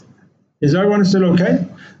 Is everyone still okay?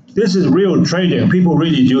 This is real trading. People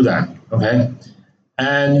really do that. Okay.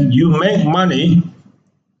 And you make money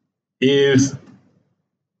if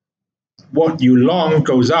what you long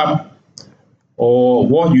goes up or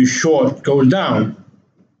what you short goes down.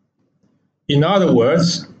 In other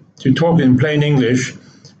words, to talk in plain English,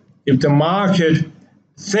 if the market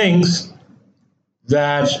thinks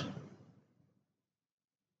that,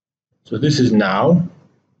 so this is now,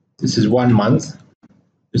 this is 1 month,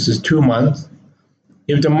 this is 2 months.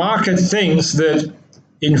 If the market thinks that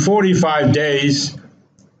in 45 days,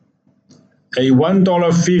 a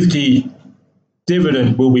 $1.50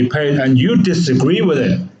 dividend will be paid, and you disagree with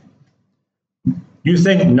it, you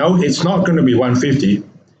think, no, it's not going to be 150,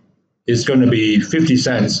 it's going to be 50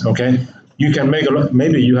 cents, okay? You can make a lot,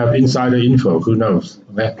 maybe you have insider info, who knows,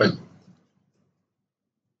 okay? But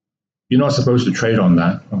you're not supposed to trade on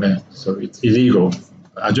that, okay? So it's illegal.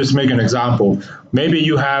 I'll just make an example. Maybe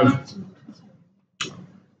you have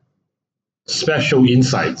special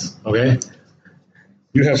insights, okay?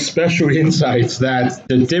 You have special insights that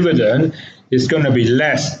the dividend is going to be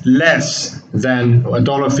less than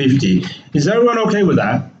 $1.50. Is everyone okay with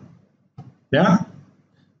that? Yeah?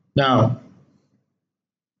 Now,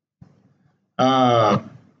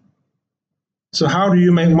 so how do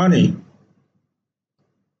you make money?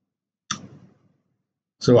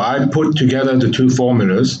 So I put together the two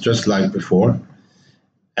formulas just like before,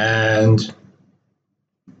 and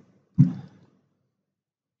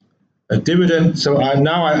a dividend. So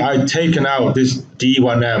I've taken out this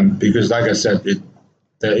D1M because, like I said,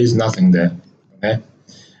 there is nothing there. Okay,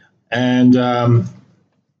 and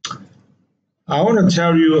I want to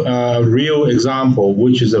tell you a real example,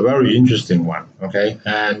 which is a very interesting one. Okay,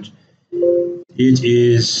 and it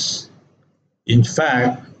is, in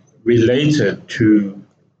fact, related to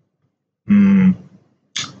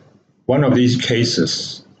one of these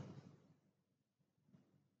cases.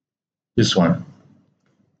 This one.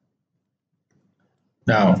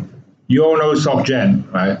 Now, you all know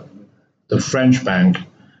SocGen, right? The French bank.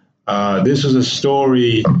 This was a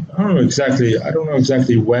story. I don't know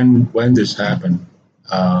exactly when this happened.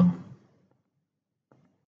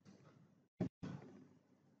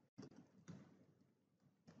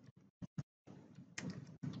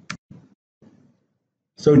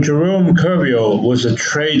 So Jerome Kerviel was a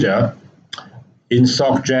trader in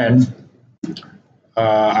SocGen.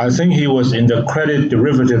 I think he was in the credit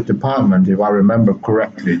derivative department, if I remember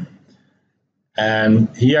correctly. And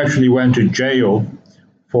he actually went to jail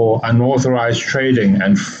for unauthorized trading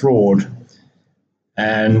and fraud.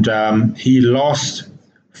 And he lost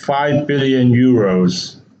 5 billion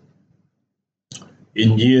euros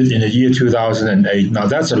in the year 2008. Now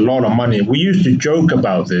that's a lot of money. We used to joke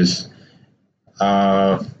about this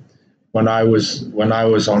when I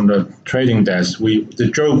was on the trading desk. The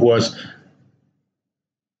joke was,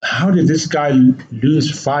 how did this guy lose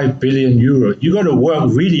 5 billion euros? You got to work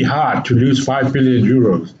really hard to lose 5 billion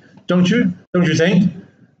euros, don't you? Don't you think?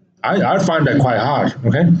 I find that quite hard.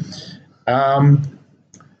 Okay.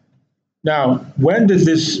 Now, when did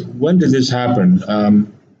this happen?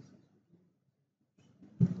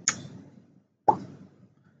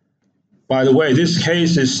 By the way, this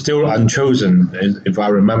case is still unchosen, if I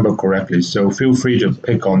remember correctly. So feel free to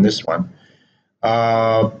pick on this one.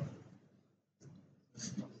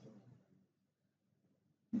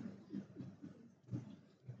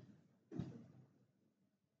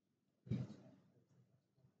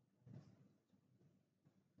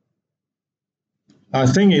 I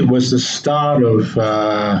think it was the start of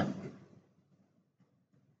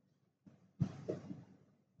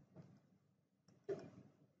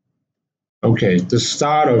the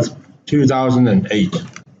start of 2008.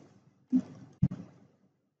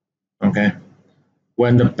 Okay,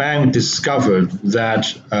 when the bank discovered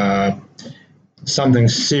that something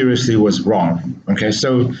seriously was wrong. Okay,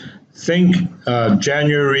 so think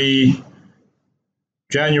January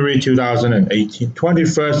 2018,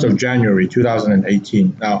 21st of January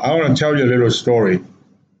 2018. Now, I want to tell you a little story.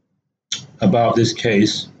 about this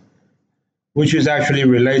case, which is actually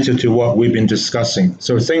related to what we've been discussing.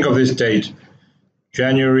 So think of this date,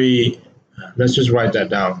 January, let's just write that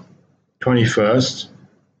down, 21st,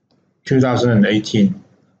 2018.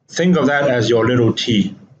 Think of that as your little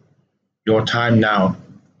t, your time now,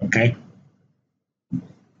 okay?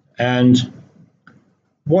 And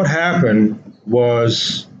what happened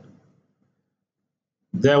was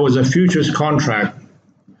there was a futures contract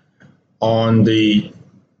on the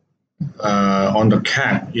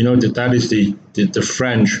CAC. You know that is the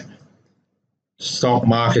French stock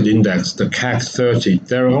market index, the CAC 30.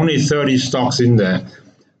 There are only 30 stocks in there,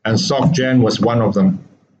 and SocGen was one of them.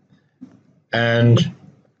 And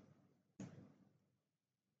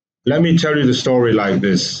let me tell you the story like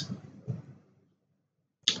this.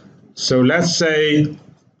 So let's say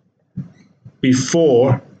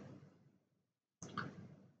before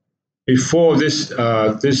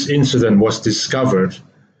this incident was discovered,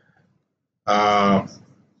 the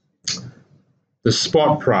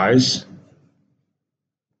spot price.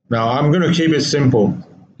 Now I'm going to keep it simple.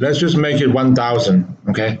 Let's just make it 1,000.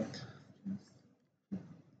 Okay.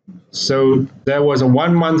 So there was a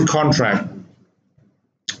 1-month contract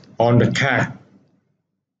on the CAC,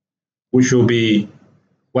 which will be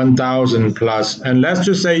 1,000 plus, and let's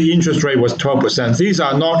just say interest rate was 12%. These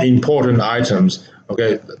are not important items.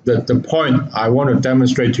 Okay, the point I want to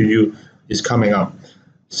demonstrate to you is coming up.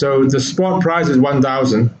 So the spot price is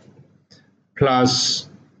 1,000 plus,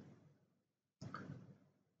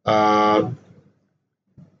 so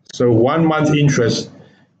 1 month interest,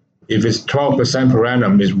 if it's 12% per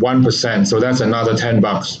annum, is 1%. So that's another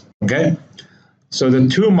 $10. Okay, so the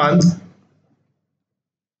 2 month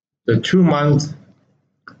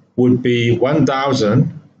would be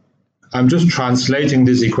 1,000. I'm just translating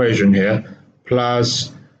this equation here,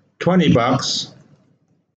 plus $20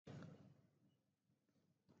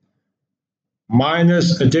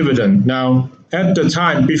 minus a dividend. Now, at the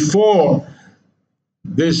time, before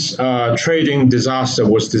this trading disaster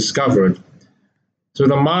was discovered, so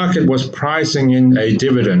the market was pricing in a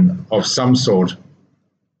dividend of some sort.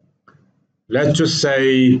 Let's just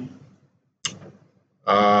say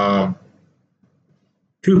 2%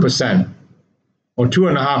 or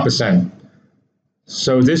 2.5%.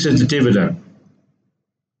 So this is the dividend.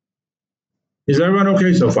 Is everyone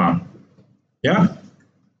okay so far? Yeah?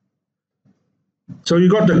 So you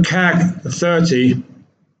got the CAC 30,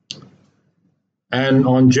 and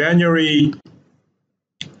on January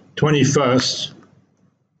 21st,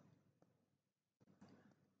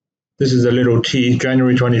 this is a little t,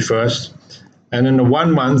 January 21st, and in the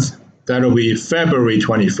 1 month, that'll be February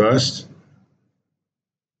 21st.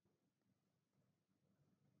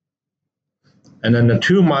 And then the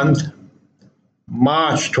 2 month,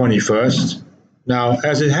 March 21st. Now,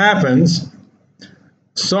 as it happens,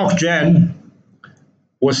 SocGen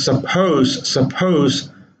was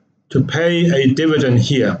supposed to pay a dividend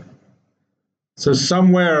here. So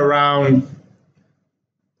somewhere around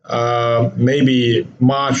maybe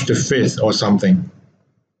March the 5th or something.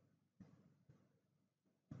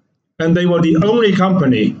 And they were the only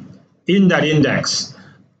company in that index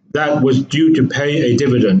that was due to pay a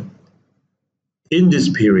dividend in this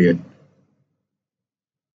period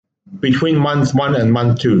between month 1 and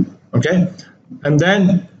month 2. Okay, and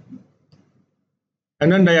then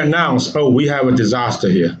they announced, oh, we have a disaster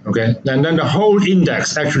here. Okay, and then the whole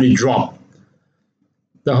index actually dropped.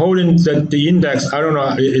 The whole the index, I don't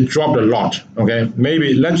know, it dropped a lot. Okay,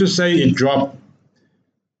 maybe let's just say it dropped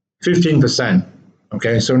 15%.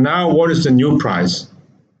 Okay, so now what is the new price?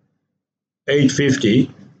 850,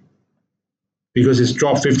 because it's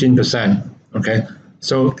dropped 15%. Okay,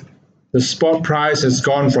 so the spot price has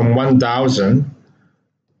gone from 1,000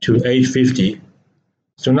 to 850.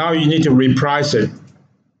 So now you need to reprice it.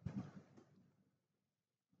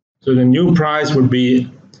 So the new price would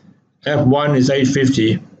be F1 is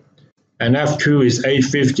 850 and F2 is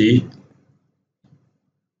 850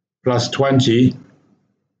 plus 20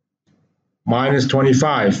 minus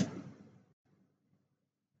 25.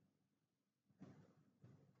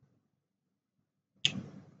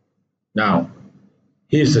 Now,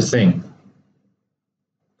 here's the thing.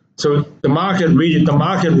 So the market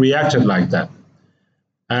reacted like that,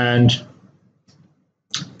 and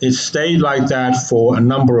it stayed like that for a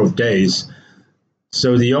number of days.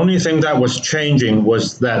 So the only thing that was changing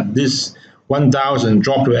was that this 1,000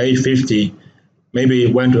 dropped to 850, maybe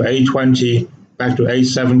it went to 820, back to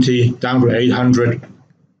 870, down to 800.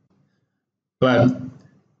 But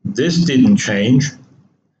this didn't change.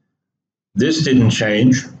 This didn't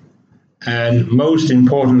change. And most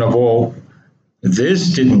important of all,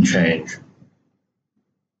 this didn't change.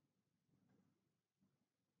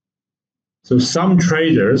 So some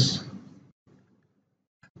traders,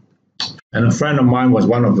 and a friend of mine was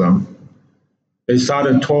one of them, they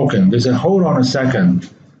started talking. They said, hold on a second.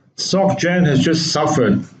 SocGen has just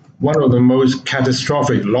suffered one of the most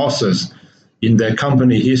catastrophic losses in their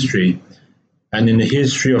company history and in the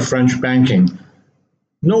history of French banking.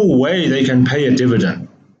 No way they can pay a dividend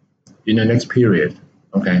in the next period.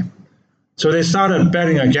 Okay. So they started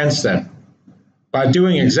betting against that by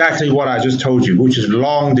doing exactly what I just told you, which is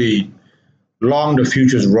long the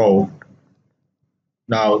futures roll.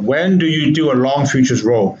 Now, when do you do a long futures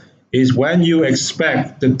roll? Is when you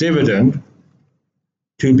expect the dividend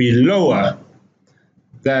to be lower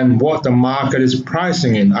than what the market is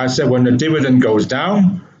pricing in. I said when the dividend goes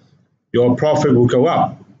down, your profit will go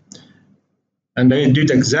up. And they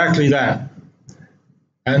did exactly that.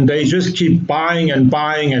 And they just keep buying and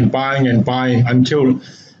buying and buying and buying until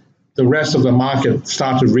the rest of the market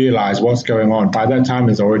start to realize what's going on. By that time,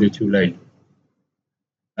 it's already too late.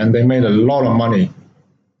 And they made a lot of money.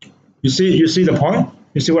 You see the point?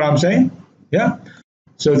 You see what I'm saying? Yeah.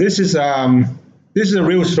 So this is a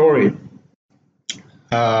real story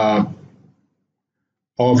of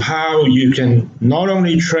how you can not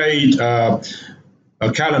only trade a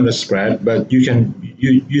calendar spread, but you can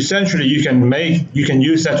essentially you can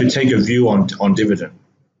use that to take a view on dividend.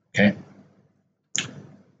 Okay.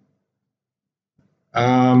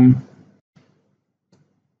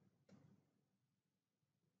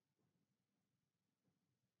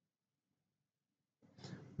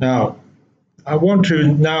 Now, I want to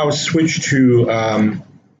now switch to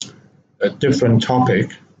a different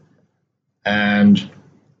topic and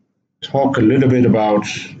talk a little bit about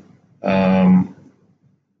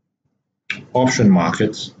option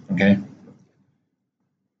markets. Okay.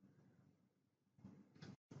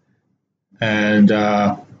 And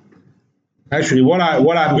actually, what I'm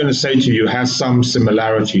going to say to you has some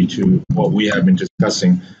similarity to what we have been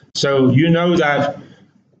discussing. So you know that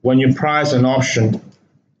when you price an option,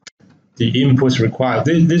 the inputs required.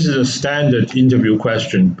 This is a standard interview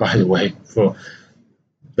question, by the way, for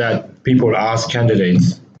that people ask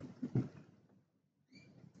candidates.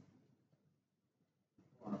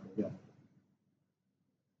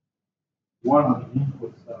 What are the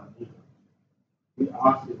inputs that are needed? We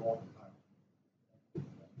ask it all the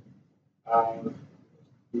time.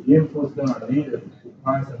 The inputs that are needed to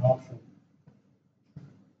price an option.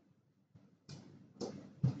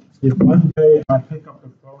 If one day I pick up the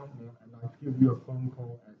phone and I give you a phone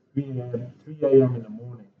call at 3 a.m. in the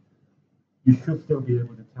morning, you should still be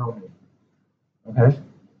able to tell me. Okay?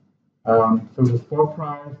 So the spot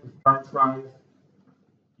price, the strike price,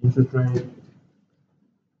 interest rate,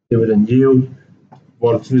 Dividend yield,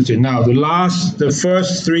 volatility. Now, the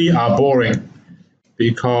first three are boring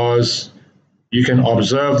because you can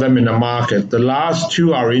observe them in the market. The last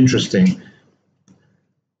two are interesting.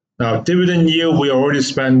 Now, dividend yield, we already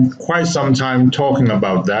spent quite some time talking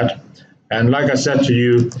about that. And like I said to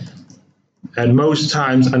you, at most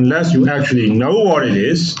times, unless you actually know what it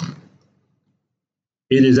is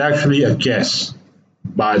actually a guess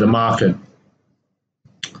by the market.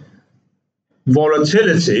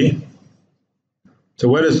 Volatility. So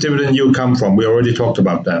where does dividend yield come from? We already talked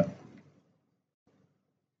about that.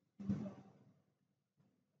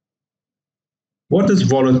 What does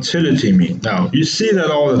volatility mean? Now, you see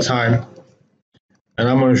that all the time, and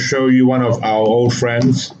I'm going to show you one of our old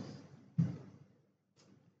friends.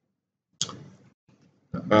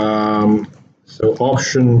 So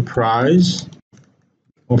option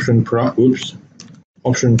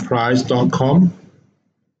optionprice.com.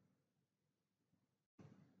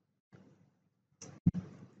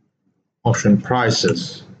 Option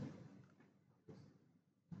prices.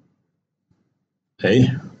 Okay.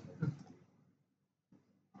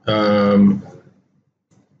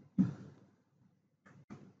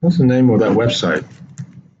 What's the name of that website?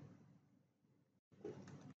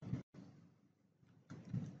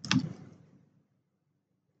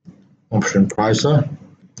 Option Pricer.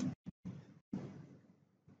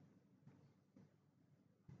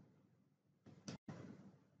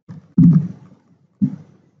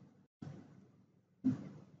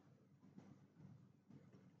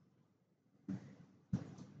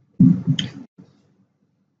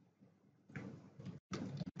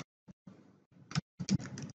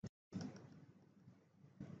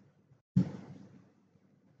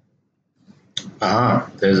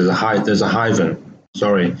 There's a hyphen.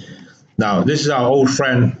 Sorry. Now, this is our old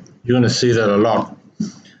friend. You're going to see that a lot.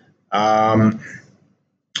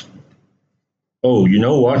 Oh, you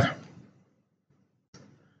know what?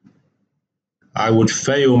 I would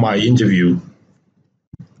fail my interview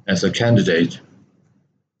as a candidate.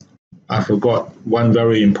 I forgot one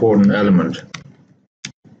very important element,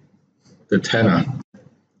 the tenor.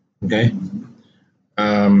 Okay.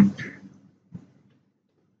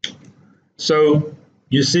 So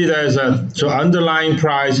you see so underlying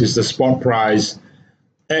price is the spot price,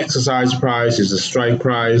 exercise price is the strike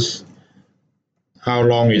price, how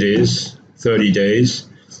long it is, 30 days,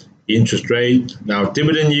 interest rate. Now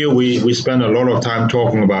dividend yield, we spend a lot of time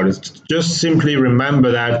talking about it. Just simply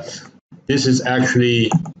remember that this is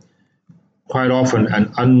actually quite often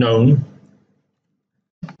an unknown,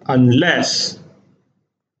 unless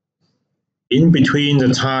in between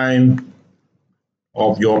the time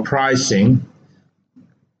of your pricing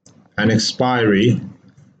and expiry,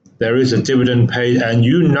 there is a dividend paid and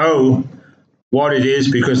you know what it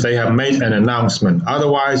is because they have made an announcement.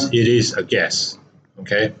 Otherwise, it is a guess.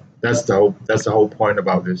 Okay, that's the whole point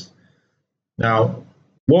about this. Now,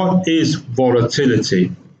 what is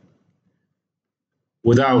volatility?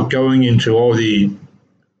 Without going into all the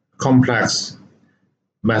complex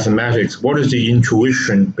mathematics, what is the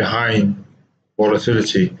intuition behind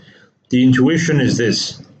volatility? The intuition is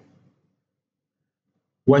this.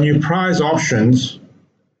 When you price options,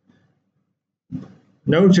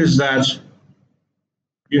 notice that,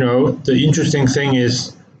 the interesting thing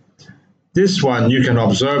is this one you can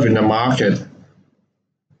observe in the market.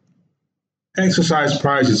 Exercise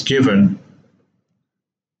price is given.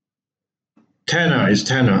 Tenor is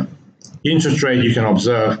tenor. Interest rate you can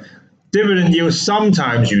observe. Dividend yield,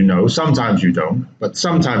 sometimes you know, sometimes you don't, but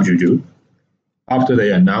sometimes you do after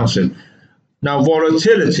they announce it. Now,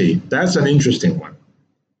 volatility, that's an interesting one.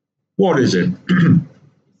 What is it?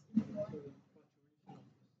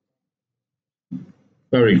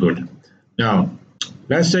 Very good. Now,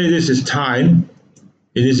 let's say this is time.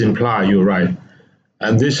 It is implied, you're right.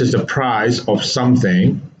 And this is the price of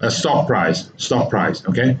something, a stock price,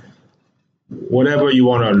 okay? Whatever you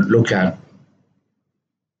want to look at.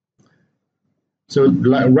 So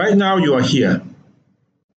right now you are here.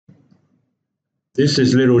 This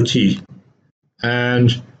is little t.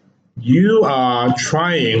 And you are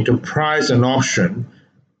trying to price an option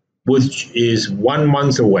which is 1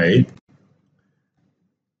 month away.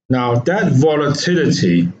 Now that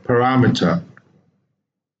volatility parameter,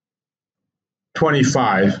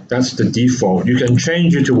 25, that's the default. You can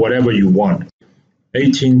change it to whatever you want.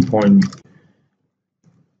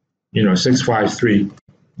 18.653.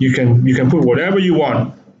 You can put whatever you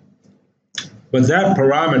want. But that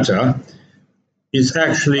parameter is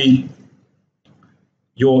actually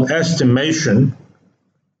your estimation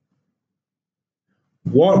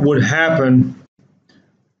what would happen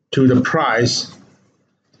to the price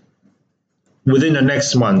within the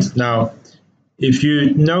next month. Now, if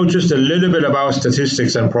you know just a little bit about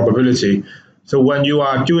statistics and probability, so when you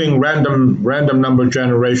are doing random number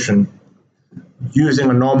generation using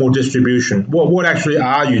a normal distribution, what actually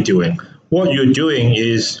are you doing? What you're doing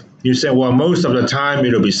is you say, well, most of the time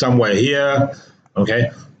it'll be somewhere here,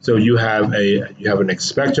 okay? So you have an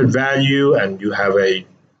expected value, and you have a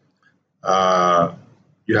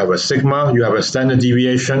sigma, you have a standard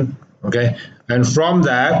deviation, okay? And from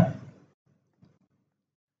that,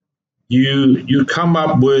 you come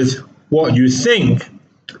up with what you think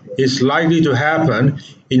is likely to happen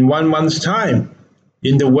in 1 month's time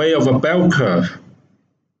in the way of a bell curve.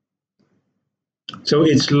 So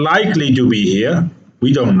it's likely to be here.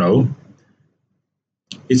 We don't know.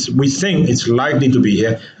 We think it's likely to be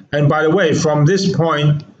here. And by the way, from this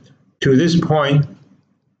point to this point,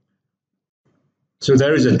 so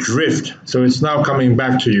there is a drift. So it's now coming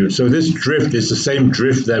back to you. So this drift is the same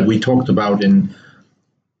drift that we talked about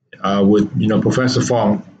with Professor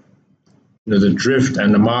Fong, the drift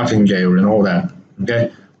and the martingale and all that.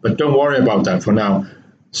 Okay, but don't worry about that for now.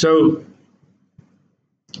 So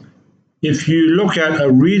if you look at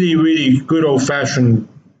a really, really good old-fashioned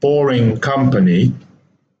boring company,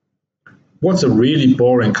 what's a really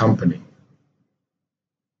boring company?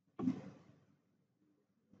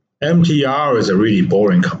 MTR is a really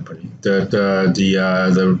boring company.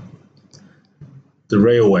 The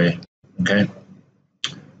railway, okay.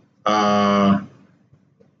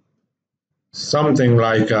 Something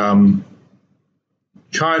like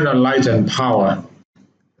China Light and Power,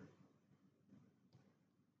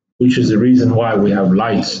 which is the reason why we have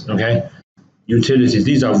lights, okay? Utilities,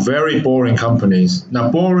 these are very boring companies.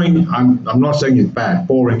 Now boring, I'm not saying it's bad,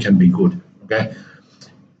 boring can be good, okay?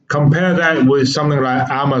 Compare that with something like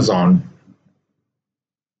Amazon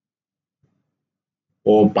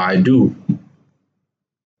or Baidu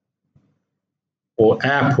or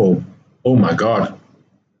Apple. Oh my God.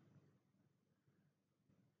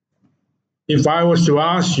 If I was to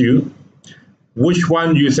ask you, which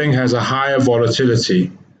one do you think has a higher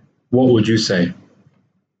volatility? what would you say?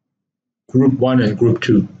 Group 1 and Group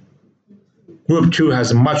 2. Group 2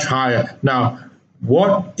 has a much higher. Now,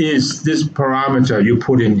 what is this parameter you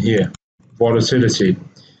put in here? Volatility.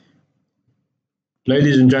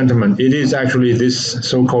 Ladies and gentlemen, it is actually this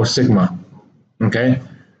so-called sigma. Okay?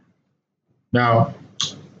 Now,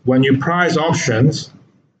 when you price options,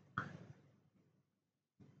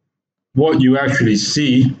 what you actually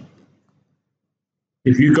see,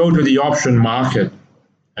 if you go to the option market,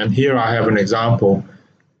 and here I have an example.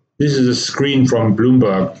 This is a screen from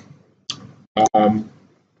Bloomberg.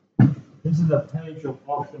 This is a page of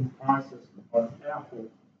auction prices on Apple,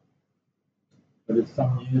 but it's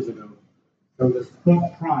some years ago. So the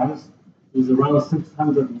spot price is around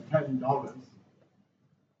 $610.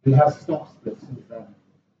 It has stock splits since then.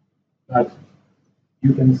 But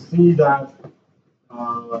you can see that,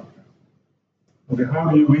 okay, how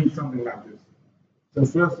do you read something like this? So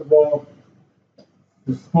first of all,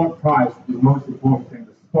 the spot price is the most important thing.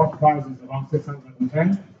 The spot price is around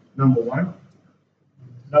 610, number one.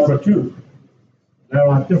 Number two, there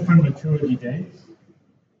are different maturity dates.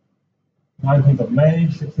 19th of May,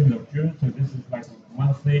 16th of June, so this is like on a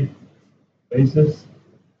monthly basis.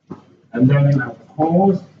 And then you have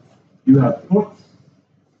calls, you have puts,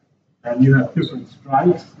 and you have different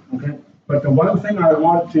strikes, okay? But the one thing I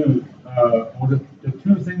want to, or the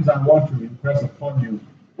two things I want to impress upon you,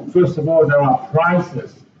 first of all, there are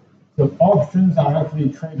prices. So options are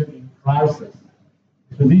actually traded in prices.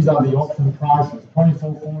 So these are the option prices,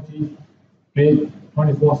 24.40 bid,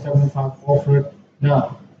 24.75 offered.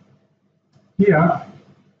 Now, here,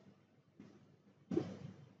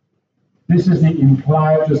 this is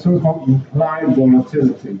the so-called implied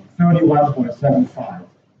volatility, 31.75.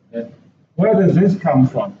 And where does this come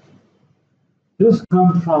from? This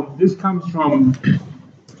comes from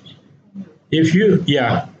If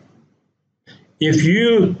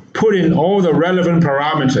you put in all the relevant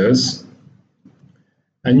parameters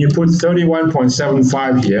and you put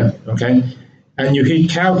 31.75 here, okay, and you hit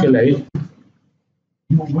calculate,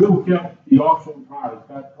 you will get the auction price,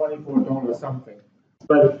 that $24 something.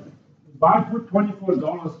 But if I put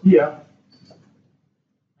 $24 here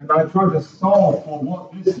and I try to solve for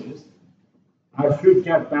what this is, I should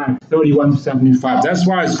get back 31.75. That's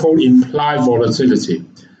why it's called implied volatility.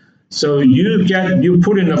 So you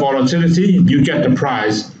put in the volatility, you get the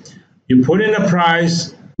price. You put in the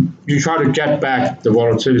price, you try to get back the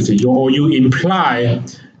volatility, or you imply,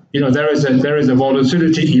 there is a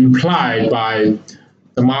volatility implied by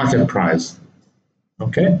the market price.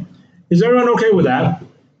 Okay, is everyone okay with that?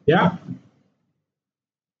 Yeah.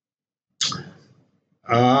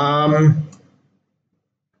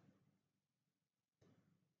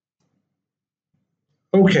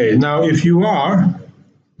 Okay, now if you are,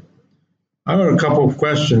 I have a couple of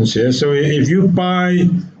questions here. So if you buy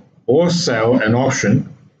or sell an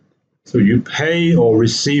option, so you pay or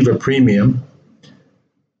receive a premium,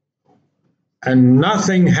 and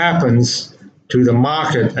nothing happens to the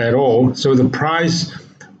market at all, so the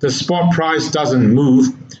spot price doesn't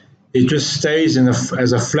move, it just stays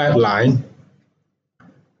as a flat line,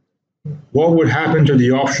 what would happen to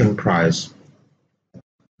the option price?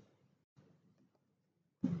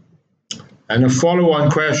 And a follow-on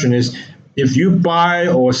question is, if you buy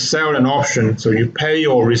or sell an option, so you pay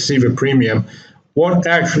or receive a premium, what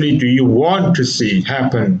actually do you want to see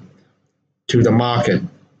happen to the market?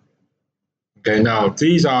 Okay, now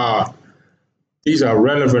these are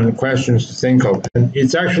relevant questions to think of, and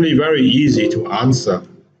it's actually very easy to answer.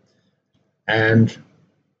 And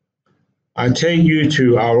I take you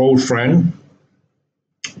to our old friend,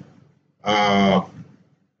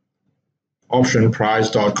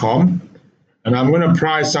 optionprice.com. And I'm going to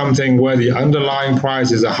price something where the underlying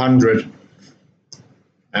price is 100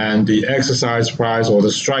 and the exercise price or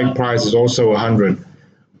the strike price is also 100.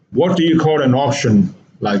 What do you call an option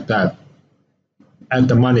like that? At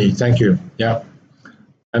the money, thank you. Yeah.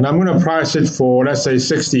 And I'm going to price it for, let's say,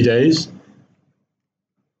 60 days.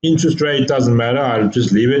 Interest rate doesn't matter, I'll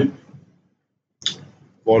just leave it.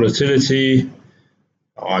 Volatility,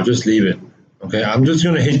 I'll just leave it. Okay, I'm just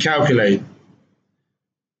going to hit calculate.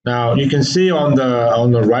 Now you can see on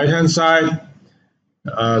the right hand side,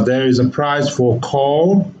 there is a price for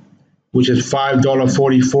call, which is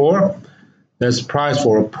 $5.44. There's a price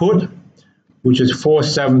for a put, which is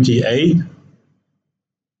 $4.78.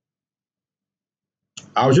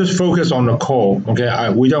 I'll just focus on the call. Okay,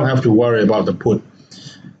 we don't have to worry about the put.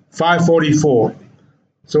 $5.44.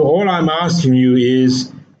 So all I'm asking you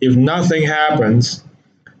is, if nothing happens,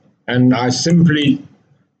 and I simply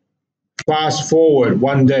fast forward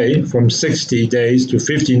one day from 60 days to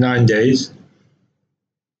 59 days,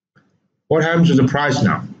 what happens to the price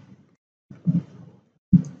now?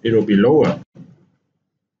 It'll be lower.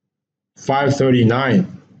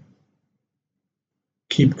 539.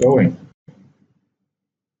 Keep going.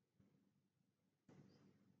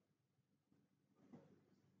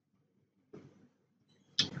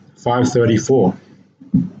 534.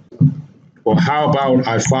 Well, how about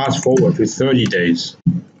I fast forward to 30 days?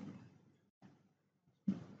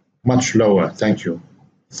 Much lower, thank you.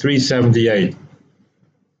 378.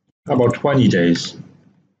 How about 20 days?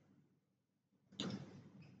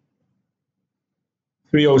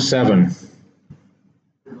 307.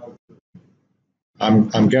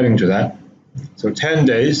 I'm getting to that. So 10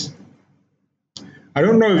 days. I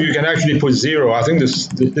don't know if you can actually put 0. I think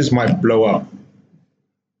this might blow up.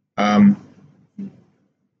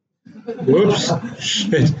 Whoops,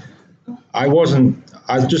 shit. I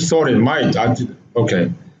just thought it might.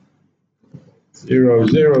 Okay. 0,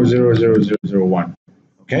 0, 0, 0, 0, 0, 1.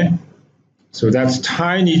 Okay? So that's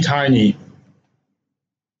tiny.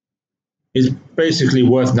 It's basically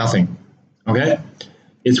worth nothing. Okay?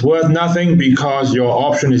 It's worth nothing because your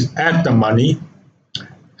option is at the money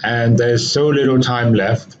and there's so little time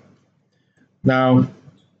left. Now,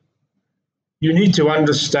 you need to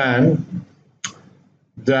understand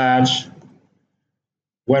that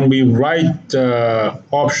when we write the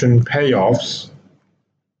option payoffs,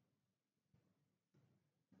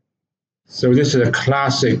 so this is a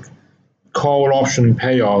classic call option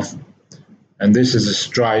payoff, and this is a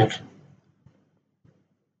strike.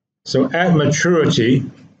 So at maturity,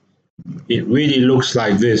 it really looks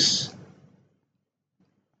like this.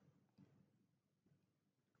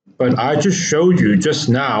 But I just showed you just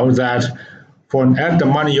now that for an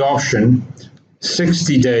at-the-money option,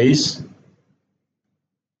 60 days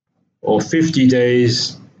or 50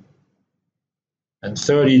 days and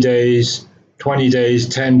 30 days, 20 days,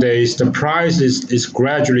 10 days, the price is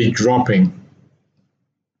gradually dropping.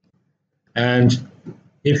 And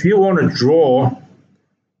if you want to draw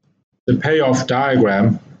the payoff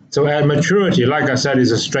diagram, so at maturity, like I said,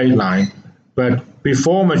 is a straight line, but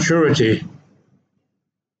before maturity,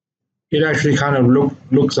 it actually kind of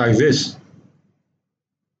looks like this.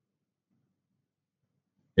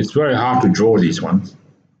 It's very hard to draw these ones,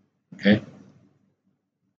 okay?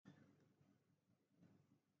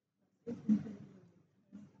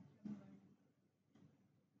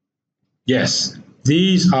 Yes,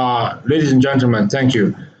 these are, ladies and gentlemen, thank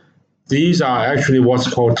you. These are actually what's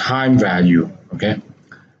called time value, okay?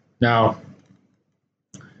 Now,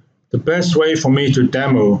 the best way for me to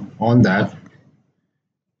demo on that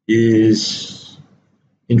is,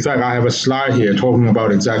 in fact, I have a slide here talking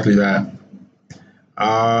about exactly that.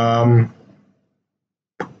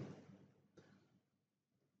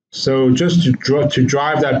 So just to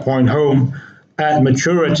drive that point home, at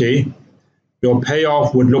maturity, your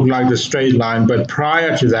payoff would look like the straight line, but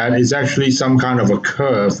prior to that is actually some kind of a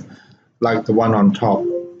curve like the one on top.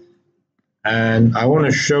 And I want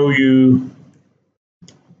to show you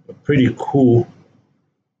a pretty cool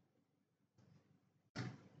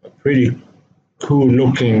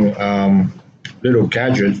looking little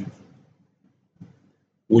gadget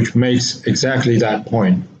which makes exactly that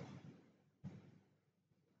point.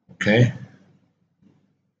 Okay.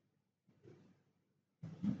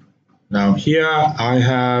 Now here I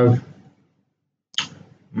have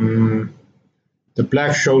the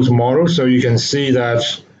Black-Scholes model, so you can see that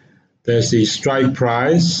there's the strike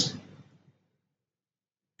price.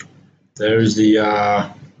 There's the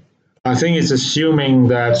I think it's assuming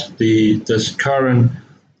that this current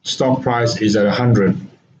stock price is at 100.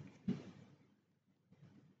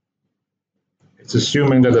 It's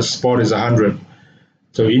assuming that the spot is 100.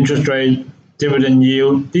 So interest rate, dividend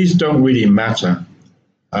yield, these don't really matter.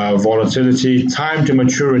 Volatility, time to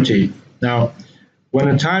maturity. Now, when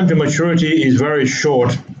the time to maturity is very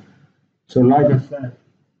short, so like I said,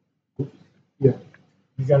 yeah,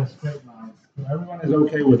 you got a straight line. So everyone is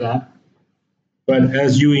okay with that. But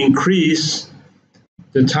as you increase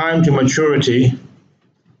the time to maturity,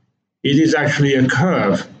 it is actually a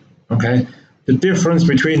curve, okay? The difference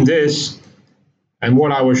between this and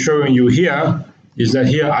what I was showing you here is that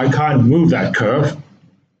here I can't move that curve,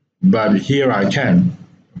 but here I can,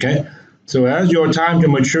 okay? So as your time to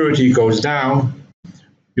maturity goes down,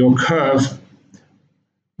 your curve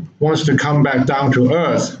wants to come back down to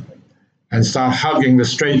earth and start hugging the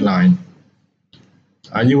straight line.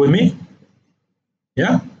 Are you with me?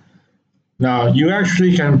 Yeah? Now, you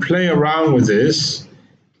actually can play around with this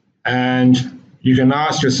and you can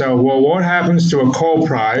ask yourself, well, what happens to a call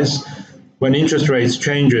price when interest rates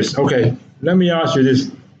changes? Okay, let me ask you this.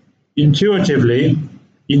 Intuitively,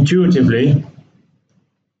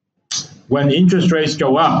 when interest rates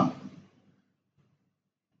go up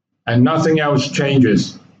and nothing else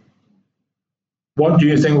changes, what do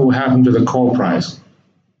you think will happen to the call price?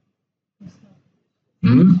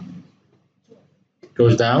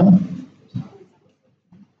 Goes down?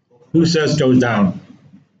 Who says goes down?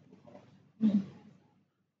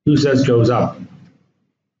 Who says goes up?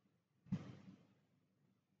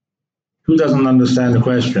 Who doesn't understand the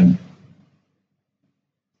question?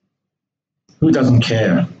 Who doesn't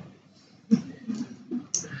care?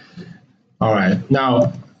 All right.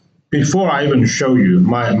 Now, before I even show you,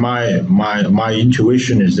 my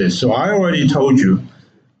intuition is this. So I already told you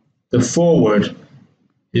the forward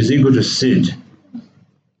is equal to SID.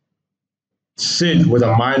 SID with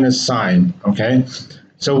a minus sign, okay?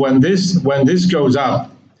 So when this goes up,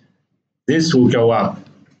 this will go up.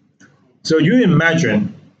 So you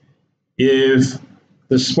imagine if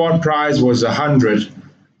the spot price was 100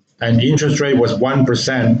 and interest rate was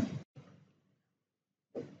 1%,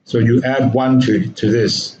 so you add 1 to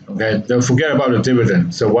this, okay? Don't forget about the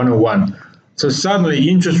dividend, so 101. So suddenly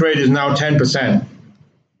interest rate is now 10%.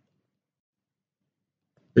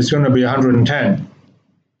 It's going to be 110.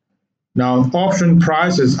 Now, option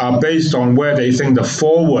prices are based on where they think the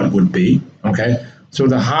forward would be, okay? So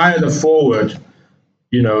the higher the forward,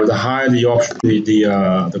 you know, the higher the option,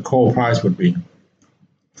 the call price would be.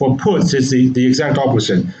 For puts, it's the exact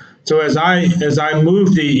opposite. So as I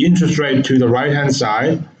move the interest rate to the right-hand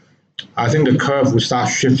side, I think the curve will start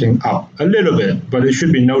shifting up a little bit, but it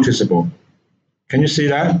should be noticeable. Can you see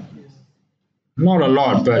that? Not a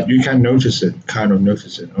lot, but you can notice it, kind of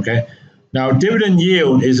notice it, okay? Now, dividend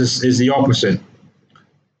yield is the opposite.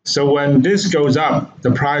 So when this goes up,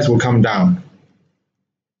 the price will come down.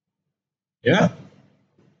 Yeah?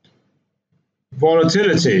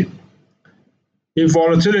 Volatility. If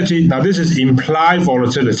volatility, now this is implied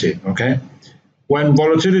volatility, okay? When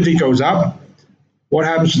volatility goes up, what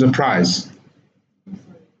happens to the price?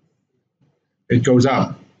 It goes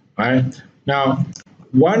up, right? Now,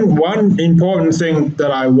 one important thing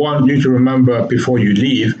that I want you to remember before you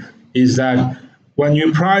leave is that when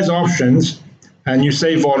you price options and you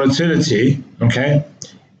say volatility, okay,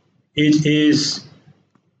 it is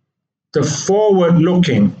the forward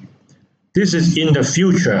looking. This is in the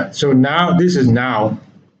future. So now, this is now.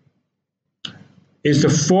 It's the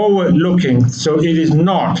forward looking. So it is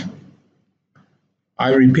not,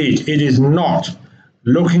 I repeat, it is not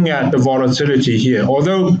looking at the volatility here,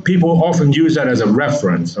 although people often use that as a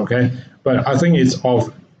reference, okay? But I think it's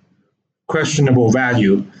of questionable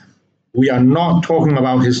value. We are not talking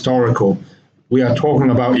about historical. We are talking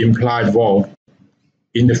about implied vol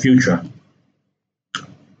in the future.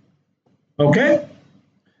 Okay?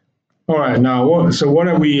 All right, now, what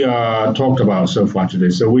have we talked about so far today?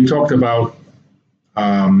 So we talked about,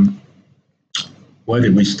 where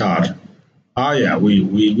did we start? Yeah,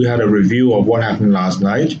 we had a review of what happened last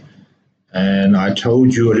night, and I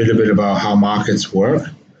told you a little bit about how markets work,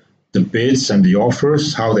 the bids and the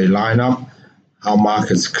offers, how they line up, how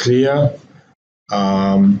markets clear.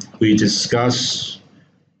 We discuss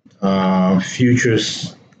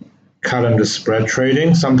futures calendar spread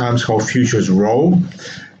trading, sometimes called futures roll.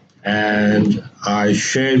 And I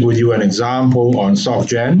shared with you an example on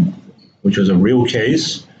SocGen, which was a real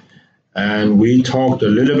case. And we talked a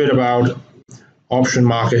little bit about option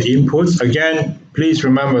market inputs. Again, please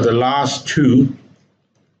remember the last two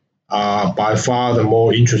are by far the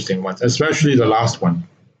more interesting ones, especially the last one,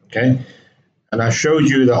 okay? And I showed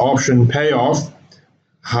you the option payoff,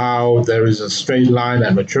 how there is a straight line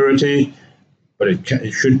at maturity, but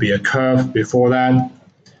it should be a curve before that,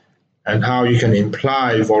 and how you can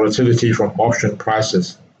imply volatility from option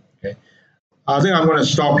prices. Okay, I think I'm going to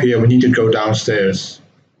stop here. We need to go downstairs.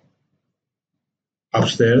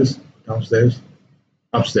 Upstairs? Downstairs?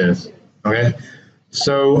 Upstairs. Okay,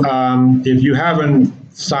 so if you haven't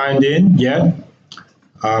signed in yet,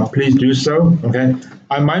 please do so. Okay,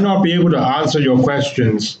 I might not be able to answer your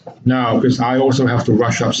questions now because I also have to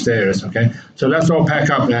rush upstairs. Okay, so let's all pack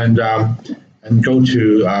up and go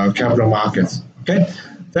to capital markets. Okay,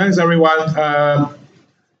 thanks everyone.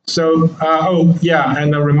 Oh yeah,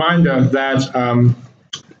 and a reminder that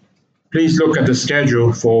please look at the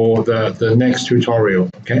schedule for the next tutorial.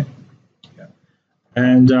 Okay,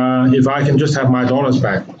 and if I can just have my dollars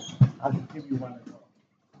back. I'll give you one.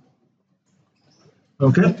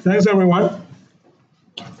 Okay, thanks everyone.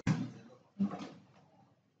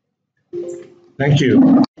 Thank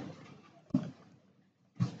you.